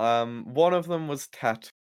 and one of them was tattoo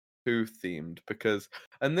themed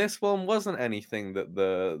and this one wasn't anything that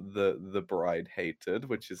the bride hated,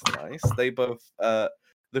 which is nice. They both the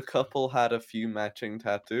couple had a few matching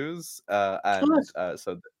tattoos, and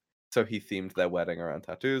so he themed their wedding around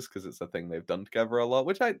tattoos because it's a thing they've done together a lot,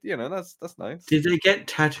 which that's nice. Did they get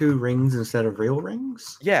tattoo rings instead of real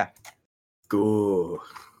rings? Yeah. Good.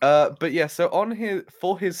 But yeah, so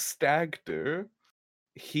for his stag do,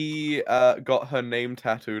 he got her name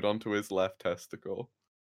tattooed onto his left testicle.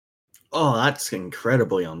 Oh, that's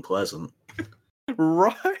incredibly unpleasant.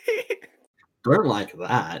 Right? Don't like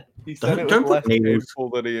that. He said it was less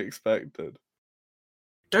painful than he expected.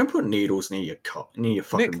 Don't put needles near your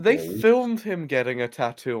fucking Nick, they balls. filmed him getting a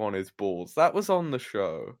tattoo on his balls. That was on the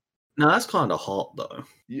show. No, that's kind of hot, though.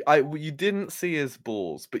 You didn't see his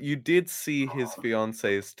balls, but you did see his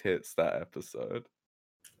fiancée's tits that episode.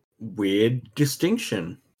 Weird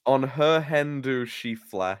distinction. On her Hindu, she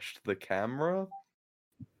flashed the camera.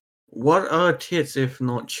 What are tits if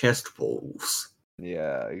not chest balls?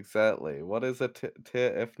 Yeah, exactly. What is a tit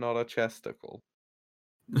if not a chesticle?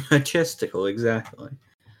 A chesticle, exactly.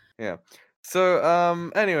 Yeah.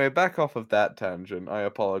 So, anyway, back off of that tangent. I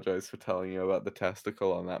apologize for telling you about the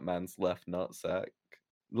testicle on that man's left nutsack.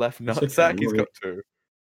 Left nutsack? He's got two.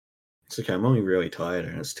 It's okay, I'm only really tired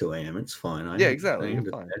and it's 2 a.m. It's fine. Yeah, exactly. You're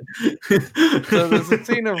fine. So there's a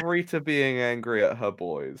scene of Rita being angry at her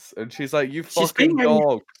boys, and she's like, "You fucking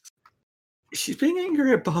dog." She's being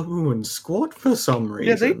angry at Babu and Squat for some reason.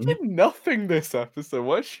 Yeah, they did nothing this episode.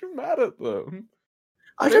 Why is she mad at them?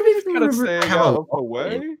 I don't even remember how out of her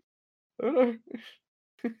way. I don't know.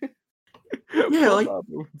 Yeah, like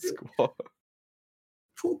Babu and Squat.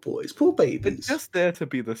 Poor boys, poor babies. They're just there to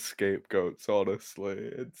be the scapegoats.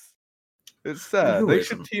 Honestly, it's sad. They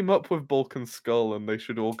should team up with Bulk and Skull, and they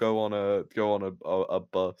should all go on a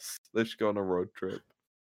bus. They should go on a road trip.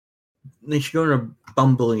 They should go on a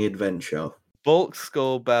bumbling adventure. Bulk,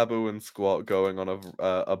 Skull, Babu, and Squat going on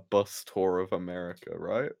a bus tour of America,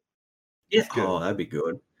 right? Yeah, that'd be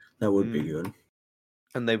good. That would be good.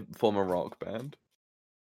 And they form a rock band.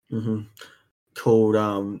 Mm-hmm. Called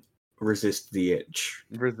Resist the Itch.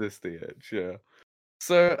 Resist the Itch, yeah.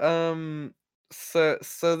 So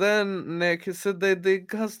so then Nick said they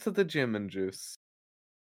goes to the gym and juice.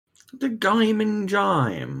 The Gime and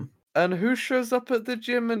Jime. And who shows up at the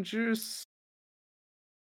gym and juice?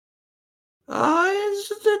 It's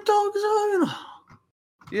the dog's owner.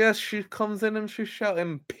 Yes, she comes in and she's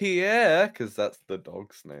shouting Pierre, because that's the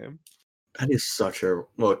dog's name. That is such a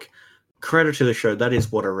look. Credit to the show. That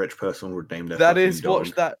is what a rich person would name their. That is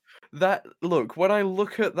dog. what look, when I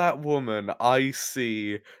look at that woman, I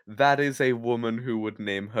see that is a woman who would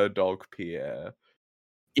name her dog Pierre.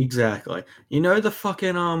 Exactly. You know the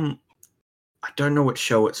fucking I don't know what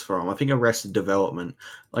show it's from. I think Arrested Development.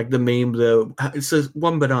 Like the meme, it says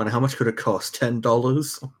one banana. How much could it cost?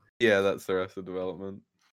 $10. Yeah, that's the rest of development.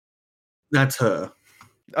 That's her.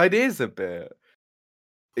 It is a bit.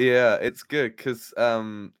 Yeah, it's good because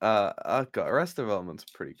Arrested Development's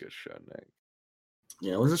a pretty good show, Nick.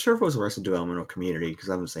 Yeah, I wasn't sure if it was Arrested Development or Community because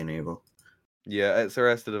I haven't seen either. Yeah, it's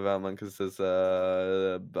Arrested Development because there's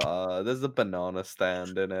a banana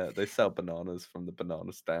stand in it. They sell bananas from the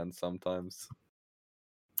banana stand sometimes.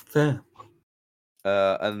 Fair.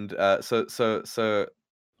 So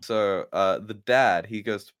the dad, he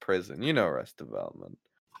goes to prison. You know Arrested Development.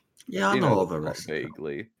 Yeah, I You know know of the plot Arrested.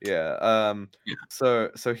 vaguely. Yeah. Yeah.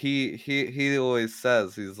 So he always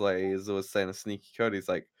says he's always saying a sneaky code. He's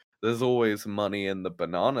like, there's always money in the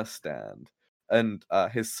banana stand. And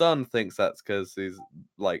his son thinks that's because he's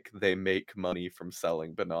like they make money from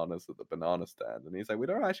selling bananas at the banana stand, and he's like, we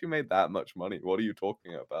don't actually make that much money. What are you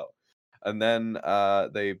talking about? And then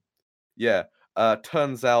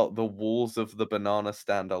turns out the walls of the banana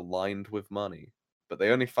stand are lined with money, but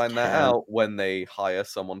they only find that out when they hire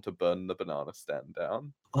someone to burn the banana stand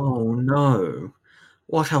down. Oh no!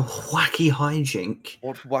 What a wacky hijink!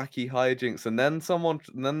 What wacky hijinks! And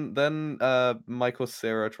then Michael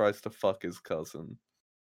Cera tries to fuck his cousin.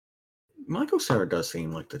 Michael Cera does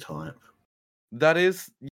seem like the type. That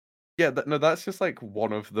is, yeah. That's just like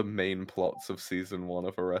one of the main plots of season 1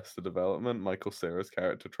 of Arrested Development. Michael Cera's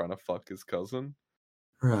character trying to fuck his cousin.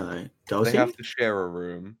 Right? Does they he have to share a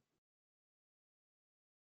room?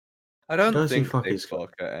 I don't think they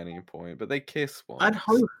fuck at any point, but they kiss once. I'd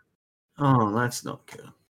hope. Oh, that's not good.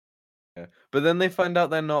 Yeah. But then they find out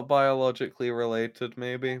they're not biologically related,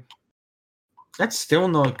 maybe. That's still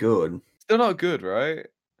not good. Still not good, right?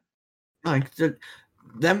 Like,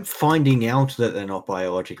 them finding out that they're not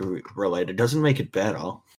biologically related doesn't make it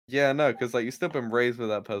better. Yeah, no, because like you've still been raised with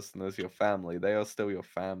that person as your family. They are still your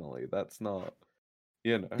family. That's not,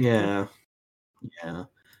 you know. Yeah.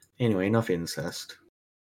 Anyway, enough incest.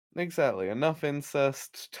 Exactly. Enough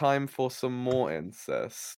incest. Time for some more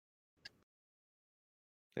incest.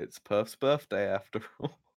 It's Perth's birthday after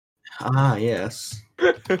all. Ah, yes.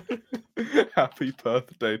 Happy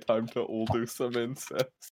birthday. Time to all do some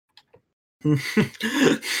incest. No,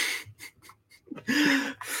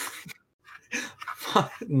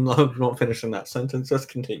 I'm not finishing that sentence. Let's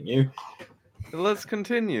continue. Let's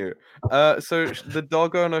continue. So the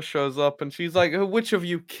dog owner shows up and she's like, which of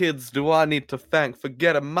you kids do I need to thank for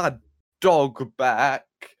getting my dog back?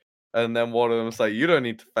 And then one of them's like, you don't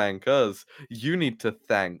need to thank us. You need to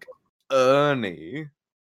thank Ernie.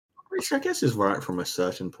 Which I guess is right from a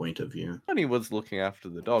certain point of view. Ernie was looking after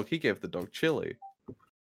the dog. He gave the dog chili.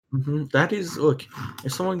 That is, look,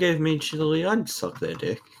 if someone gave me chili, I'd suck their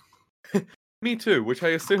dick. Me too, which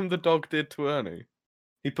I assume the dog did to Ernie.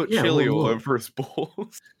 He put chili all over his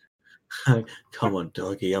balls. Come on,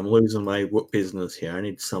 doggy, I'm losing my business here. I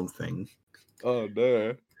need something. Oh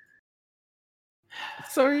no.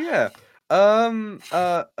 So yeah, the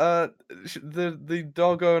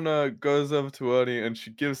dog owner goes over to Ernie and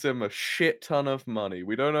she gives him a shit ton of money.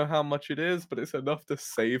 We don't know how much it is, but it's enough to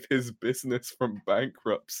save his business from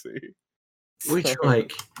bankruptcy. Which,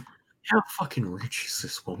 like, how fucking rich is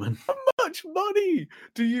this woman? How much money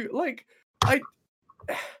do you like? How?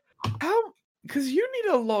 Because you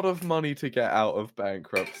need a lot of money to get out of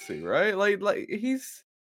bankruptcy, right? Like he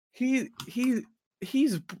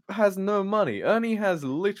has no money. Ernie has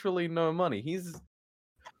literally no money.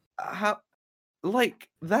 Like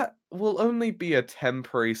that will only be a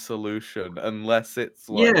temporary solution unless it's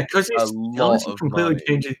like because a lot of money.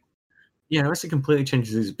 Unless it completely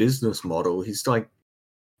changes his business model, he's like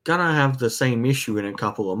gonna have the same issue in a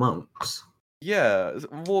couple of months. Yeah,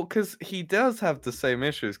 well, because he does have the same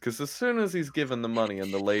issues. Because as soon as he's given the money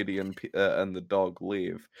and the lady and the dog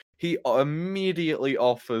leave, he immediately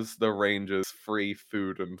offers the Rangers free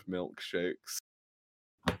food and milkshakes.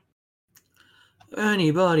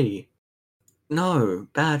 Ernie, buddy. No,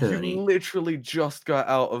 bad Ernie. You literally just got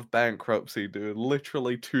out of bankruptcy, dude.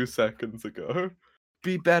 Literally 2 seconds ago.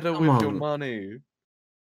 Be better with your money.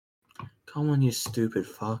 Come on, you stupid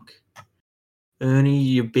fuck. Ernie,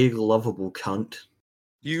 you big lovable cunt.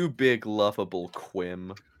 You big lovable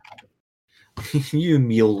quim. You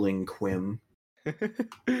mewling quim.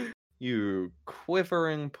 You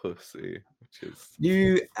quivering pussy.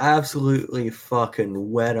 You absolutely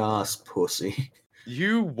fucking wet ass pussy.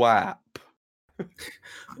 You wap.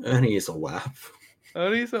 Ernie is a wap.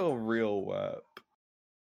 Ernie's a real wap.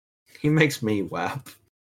 He makes me wap.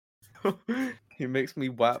 He makes me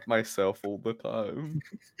whap myself all the time.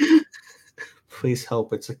 Please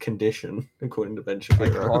help, it's a condition, according to Ben I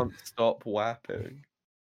Shapiro. can't stop whapping.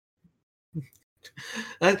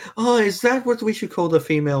 Is that what we should call the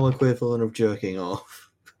female equivalent of jerking off?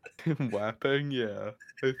 Whapping, yeah.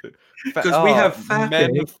 Because we have men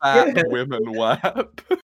fapping. fap, Yeah. women whap.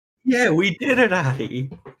 Yeah, we did it, Addy.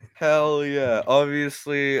 Hell yeah!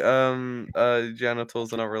 Obviously,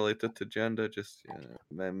 genitals are not related to gender. Just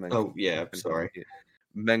men. Oh yeah, sorry.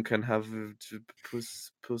 Men can have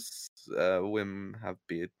puss. Women have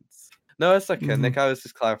beards. No, it's okay, Nick. I was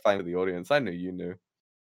just clarifying with the audience. I knew you knew.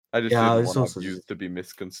 I just didn't want our views to be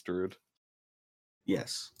misconstrued.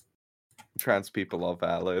 Yes. Trans people are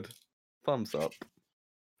valid. Thumbs up.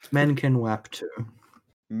 Men can whap too.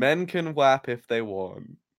 Men can whap if they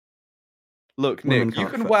want. Look, Women Nick, you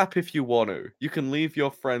can't can whap if you want to. You can leave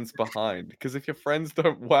your friends behind, because if your friends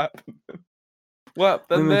don't whap, then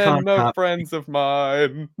Women they're can't no fap. friends of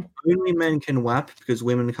mine. Only men can whap because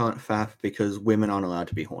women can't fap because women aren't allowed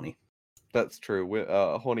to be horny. That's true.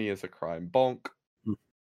 Horny is a crime. Bonk.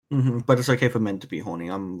 But it's okay for men to be horny.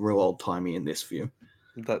 I'm real old-timey in this view.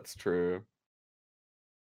 That's true.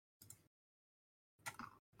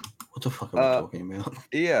 What the fuck are we talking about?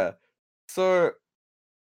 Yeah. So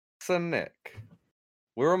Nick,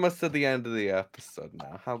 we're almost at the end of the episode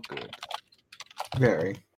now. How good.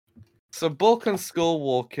 Very. So Bulk and Skull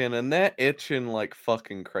walk in and they're itching like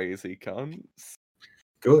fucking crazy cunts.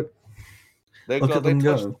 Good. They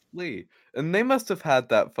touched Lee. And they must have had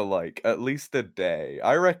that for like at least a day.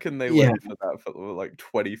 I reckon they went for that for like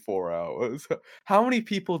 24 hours. How many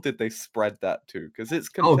people did they spread that to? Because it's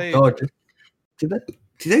contagious. Oh god. Did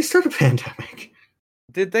they start a pandemic?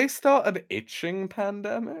 Did they start an itching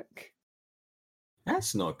pandemic?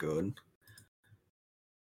 That's not good.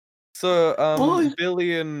 So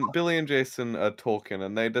Billy and Jason are talking,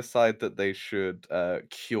 and they decide that they should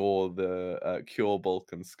cure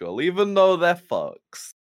Bulk and Skull, even though they're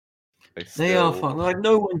fucks. They are fucking like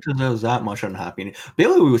no one deserves that much unhappiness.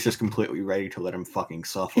 Billy was just completely ready to let him fucking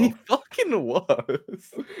suffer. He fucking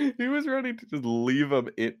was. He was ready to just leave them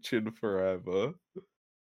itching forever.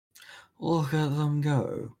 Look at them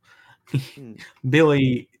go.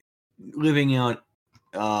 Billy living out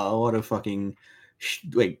a lot of fucking this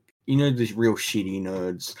real shitty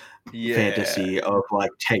nerds fantasy of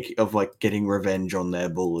like getting revenge on their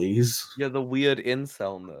bullies. Yeah, the weird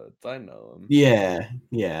incel nerds. I know them.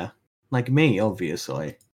 Yeah. Like me,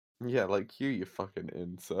 obviously. Yeah, like you fucking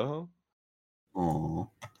incel. Oh,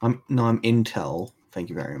 I'm Intel. Thank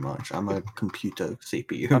you very much. I'm a computer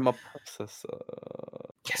CPU. I'm a processor.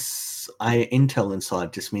 Yes, Intel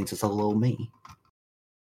inside just means it's a little me.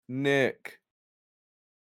 Nick.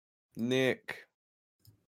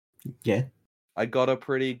 Yeah. I got a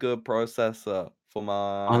pretty good processor for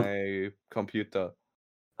my computer.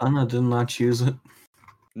 Anna did not use it.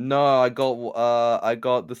 No, I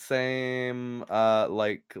got the same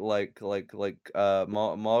model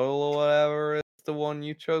or whatever is the one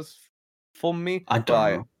you chose for me. I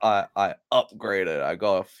don't know. I upgraded. I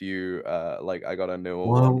got a few I got a newer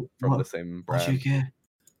one from the same brand. What'd you get?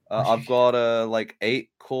 I've got a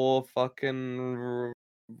 8-core fucking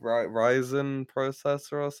Ryzen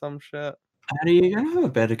processor or some shit. How are you gonna have a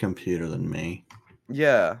better computer than me?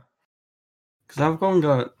 Yeah. Because I've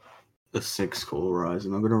got a 6-core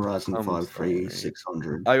Ryzen. I've got a Ryzen 5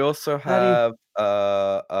 3600. I also have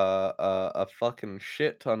a fucking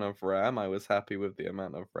shit ton of RAM. I was happy with the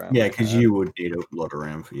amount of RAM. Yeah, because you would need a lot of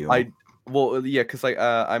RAM for you. Because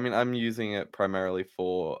I'm using it primarily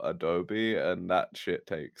for Adobe, and that shit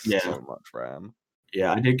takes so much RAM.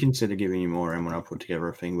 Yeah, I did consider giving you more RAM when I put together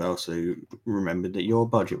a thing, but I also remembered that your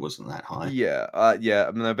budget wasn't that high.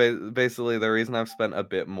 Basically, the reason I've spent a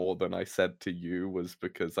bit more than I said to you was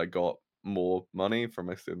because I got more money from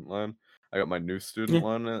my student loan. I got my new student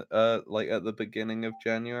loan at the beginning of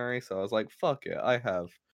January, so I was like, fuck it, I have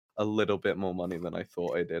a little bit more money than I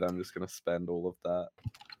thought I did. I'm just gonna spend all of that.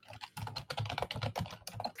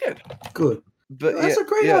 Good. But that's a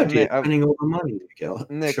great idea. Spending all the money together.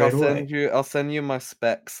 Nick, I'll send you my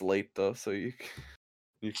specs later so you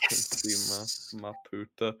can see my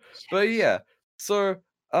puta. But yeah, so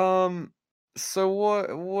what's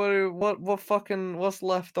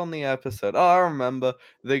left on the episode? Oh, I remember.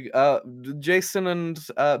 Jason and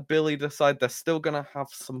Billy decide they're still gonna have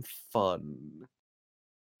some fun.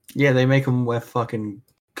 Yeah, they make them wear fucking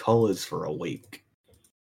collars for a week.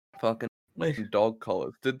 Fucking dog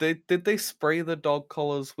collars. Did they spray the dog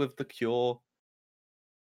collars with the cure?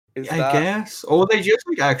 I guess, or they just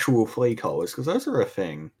like actual flea collars because those are a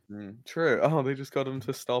thing. True. Oh, they just got them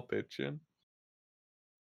to stop itching.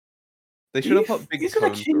 They should have put big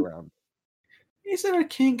cones around. Is it a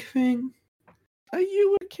kink thing? Are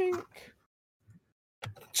you a kink?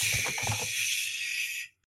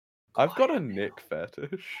 I've got a Nick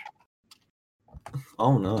fetish.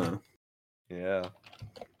 Oh no. Yeah.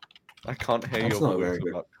 I can't hear That's your not voice very good.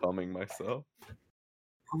 without calming myself.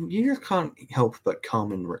 You just can't help but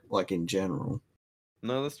come in general.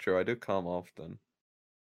 No, that's true. I do come often.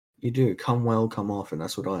 You do. Come well, come often.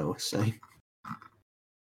 That's what I always say.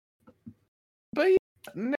 But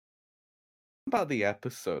yeah, about the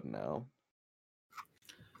episode now.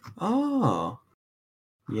 Ah.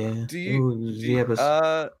 Yeah.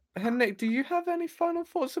 Hey Nick, do you have any final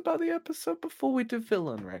thoughts about the episode before we do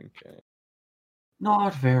villain ranking?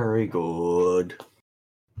 Not very good.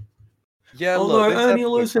 Yeah, although look, Ernie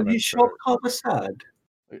losing his shop kind of sad.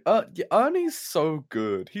 Yeah, Ernie's so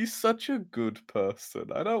good. He's such a good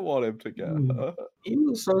person. I don't want him to get hurt. He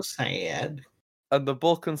was so sad. And the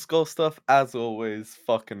Bulk and Skull stuff, as always,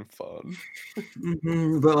 fucking fun.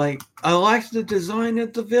 But like, I liked the design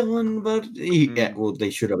of the villain, but yeah, well, they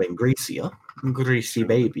should have been greasier. Greasy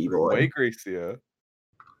baby boy. Way greasier.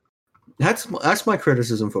 That's my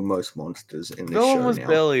criticism for most monsters in this show. Villain was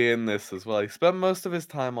barely in this as well. He spent most of his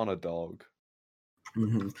time on a dog.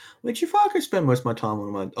 Which, if I could spend most of my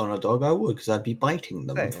time on a dog, I would, because I'd be biting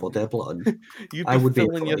them for their blood. You'd be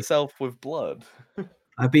filling yourself with blood.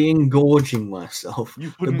 I'd be engorging myself.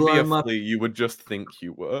 You wouldn't be a flea, you would just think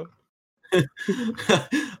you were.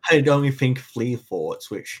 I'd only think flea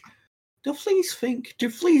thoughts, which... Do fleas think?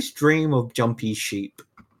 Do fleas dream of jumpy sheep?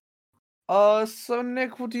 So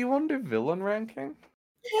Nick, do you want to do villain ranking?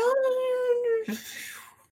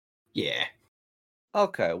 Yeah.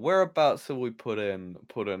 Okay, whereabouts will we put in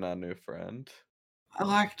our new friend? I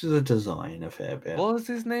liked the design a fair bit. What was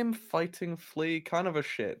his name? Fighting Flea? Kind of a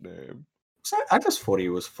shit name. So I just thought he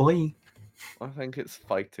was Flea. I think it's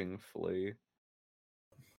Fighting Flea.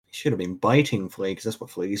 He should have been Biting Flea, because that's what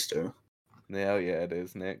fleas do. Yeah, it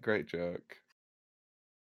is, Nick. Great joke.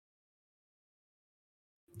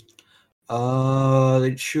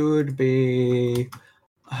 It should be...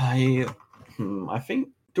 I think...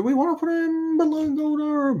 Do we want to put him below Golda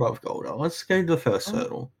or above Golda? Let's go to the first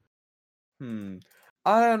hurdle.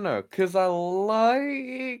 I don't know, because I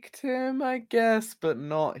liked him, I guess, but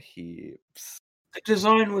not heaps. The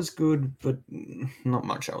design was good, but not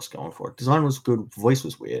much else going for it. Design was good, voice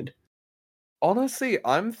was weird. Honestly,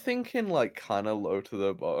 I'm thinking, like, kind of low to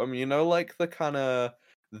the bottom. You know, like,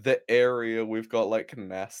 the area we've got, like,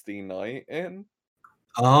 Nasty Night in?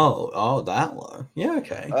 Oh, that low. Yeah,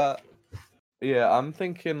 okay. Yeah, I'm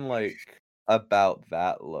thinking, like, about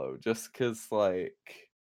that low, just because, like,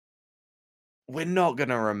 we're not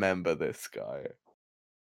gonna remember this guy.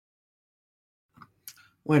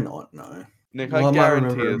 We're not, no. Nick, I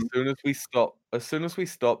guarantee as soon as we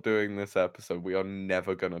stop doing this episode, we are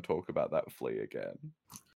never gonna talk about that flea again.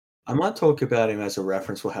 I might talk about him as a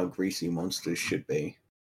reference for how greasy monsters should be.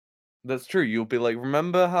 That's true. You'll be like,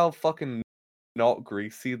 remember how fucking not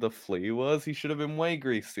greasy the flea was? He should have been way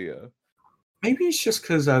greasier. Maybe it's just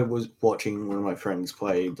because I was watching one of my friends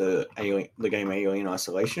play the game Alien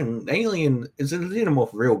Isolation. Alien is a little more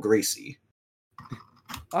real greasy.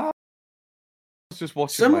 I was just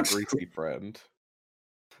watching my greasy friend.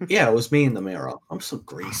 Yeah, it was me in the mirror. I'm so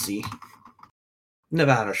greasy.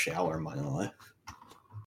 Never had a shower in my life.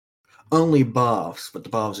 Only baths, but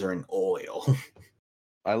the baths are in oil.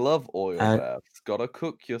 I love oil baths. Gotta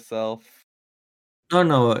cook yourself.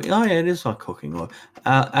 No. Oh, yeah, it is like cooking oil.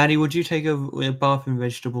 Addy, would you take a bath in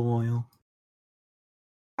vegetable oil?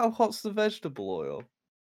 How hot's the vegetable oil?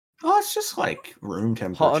 Oh, it's just like room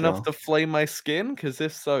temperature. Hot enough to flame my skin? Because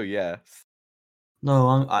if so, yes.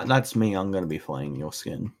 No, that's me. I'm going to be flaying your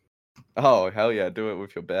skin. Oh, hell yeah. Do it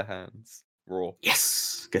with your bare hands. Raw.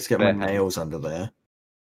 Yes! Let's get my nails under there.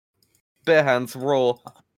 Bare hands, raw.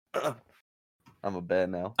 I'm a bear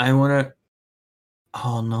now. I want to...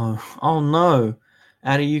 Oh, no.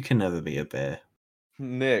 Addy, you can never be a bear.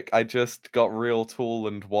 Nick, I just got real tall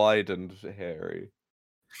and wide and hairy.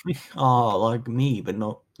 Oh, like me, but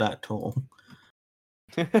not that tall.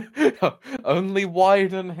 Only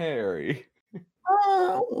wide and hairy.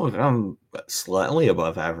 I'm slightly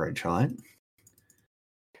above average height.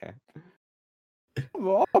 Okay.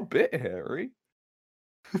 I'm a bit hairy.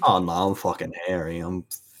 Oh, no, I'm fucking hairy. I'm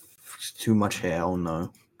too much hair, oh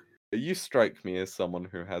no. You strike me as someone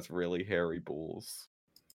who has really hairy balls.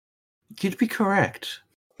 You'd be correct.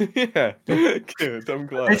 Yeah, good, I'm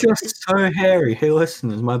glad. They're just so hairy. Hey,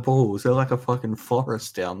 listeners, my balls, they're like a fucking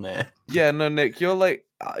forest down there. Yeah, no, Nick, you're like,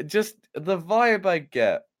 just the vibe I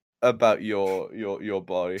get about your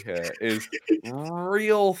body hair is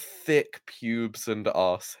real thick pubes and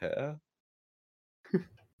ass hair.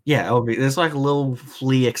 Yeah, there's like little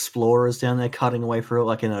flea explorers down there cutting away through it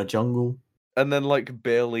like in a jungle. And then like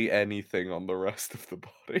barely anything on the rest of the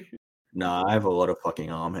body. Nah, I have a lot of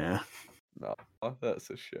fucking arm hair. No, that's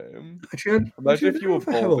a shame. Imagine if you were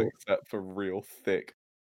bald except for real thick.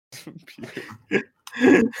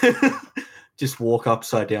 Just walk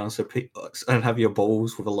upside down and have your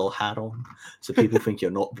balls with a little hat on, so people think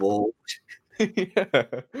you're not bald. Yeah,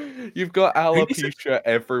 you've got alopecia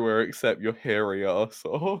everywhere except your hairy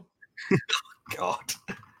arsehole. God.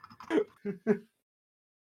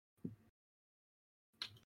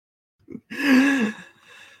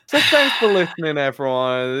 So thanks for listening,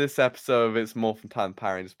 everyone. This episode of It's Morphin Time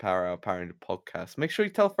Power Rangers Power Hour Power Ranger podcast. Make sure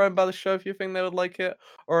you tell a friend about the show if you think they would like it,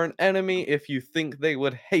 or an enemy if you think they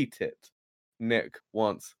would hate it. Nick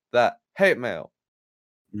wants that hate mail.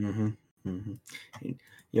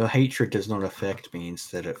 Your hatred does not affect me,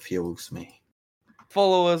 instead it fuels me.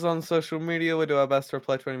 Follow us on social media. We do our best to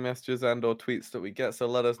reply to any messages and or tweets that we get, so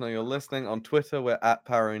let us know you're listening. On Twitter, we're at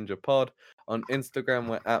Power Ranger Pod. On Instagram,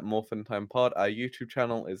 we're at Morphin Time Pod. Our YouTube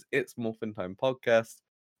channel is It's Morphin Time Podcast.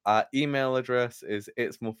 Our email address is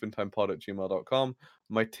itsmorphintimepod@gmail.com.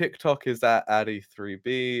 My TikTok is at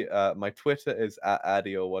Addy3B. My Twitter is at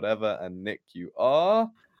Addy or whatever. And Nick, you are?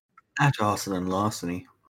 At Arson and Larceny.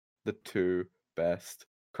 The two best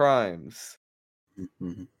crimes.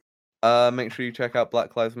 Make sure you check out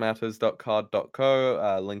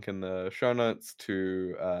blacklivesmatters.card.co, link in the show notes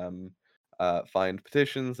to find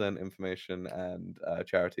petitions and information and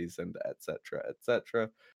charities and etc.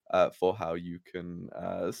 For how you can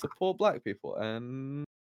support Black people and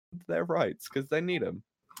their rights, because they need them.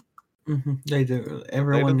 They do.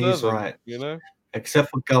 Everyone needs rights, you know,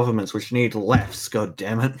 except for governments, which need lefts. God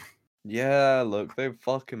damn it. Yeah, look, they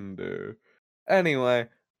fucking do. Anyway,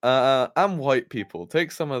 and white people,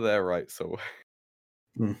 take some of their rights away.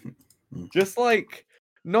 Just like,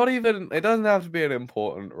 not even, it doesn't have to be an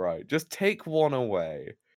important right. Just take one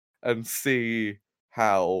away and see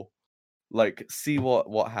how, like, see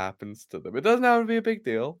what happens to them. It doesn't have to be a big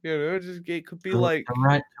deal, you know. It could be like the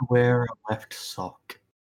right to wear a left sock.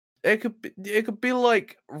 It could be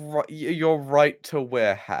like your right to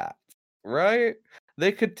wear hats, right?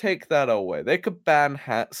 They could take that away. They could ban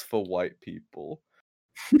hats for white people.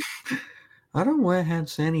 I don't wear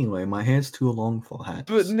hats anyway. My hair's too long for hats.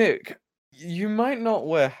 But Nick, you might not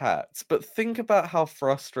wear hats, but think about how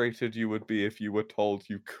frustrated you would be if you were told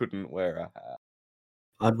you couldn't wear a hat.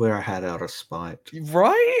 I'd wear a hat out of spite.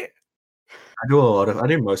 Right? I do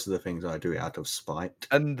most of the things I do out of spite.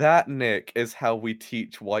 And that, Nick, is how we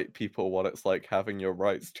teach white people what it's like having your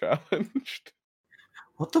rights challenged.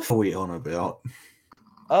 What the f*** are we on about?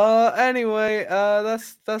 Anyway,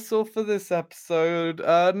 that's all for this episode.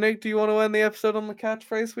 Nick, do you want to end the episode on the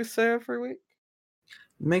catchphrase we say every week?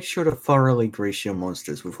 Make sure to thoroughly grease your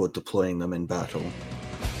monsters before deploying them in battle.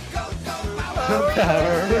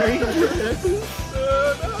 Power Rangers!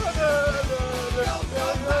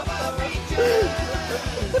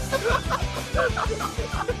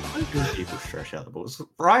 People stretch out the balls.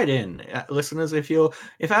 Write in, listeners.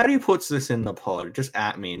 If Addy puts this in the pod, just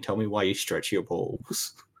at me and tell me why you stretch your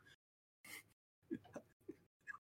balls.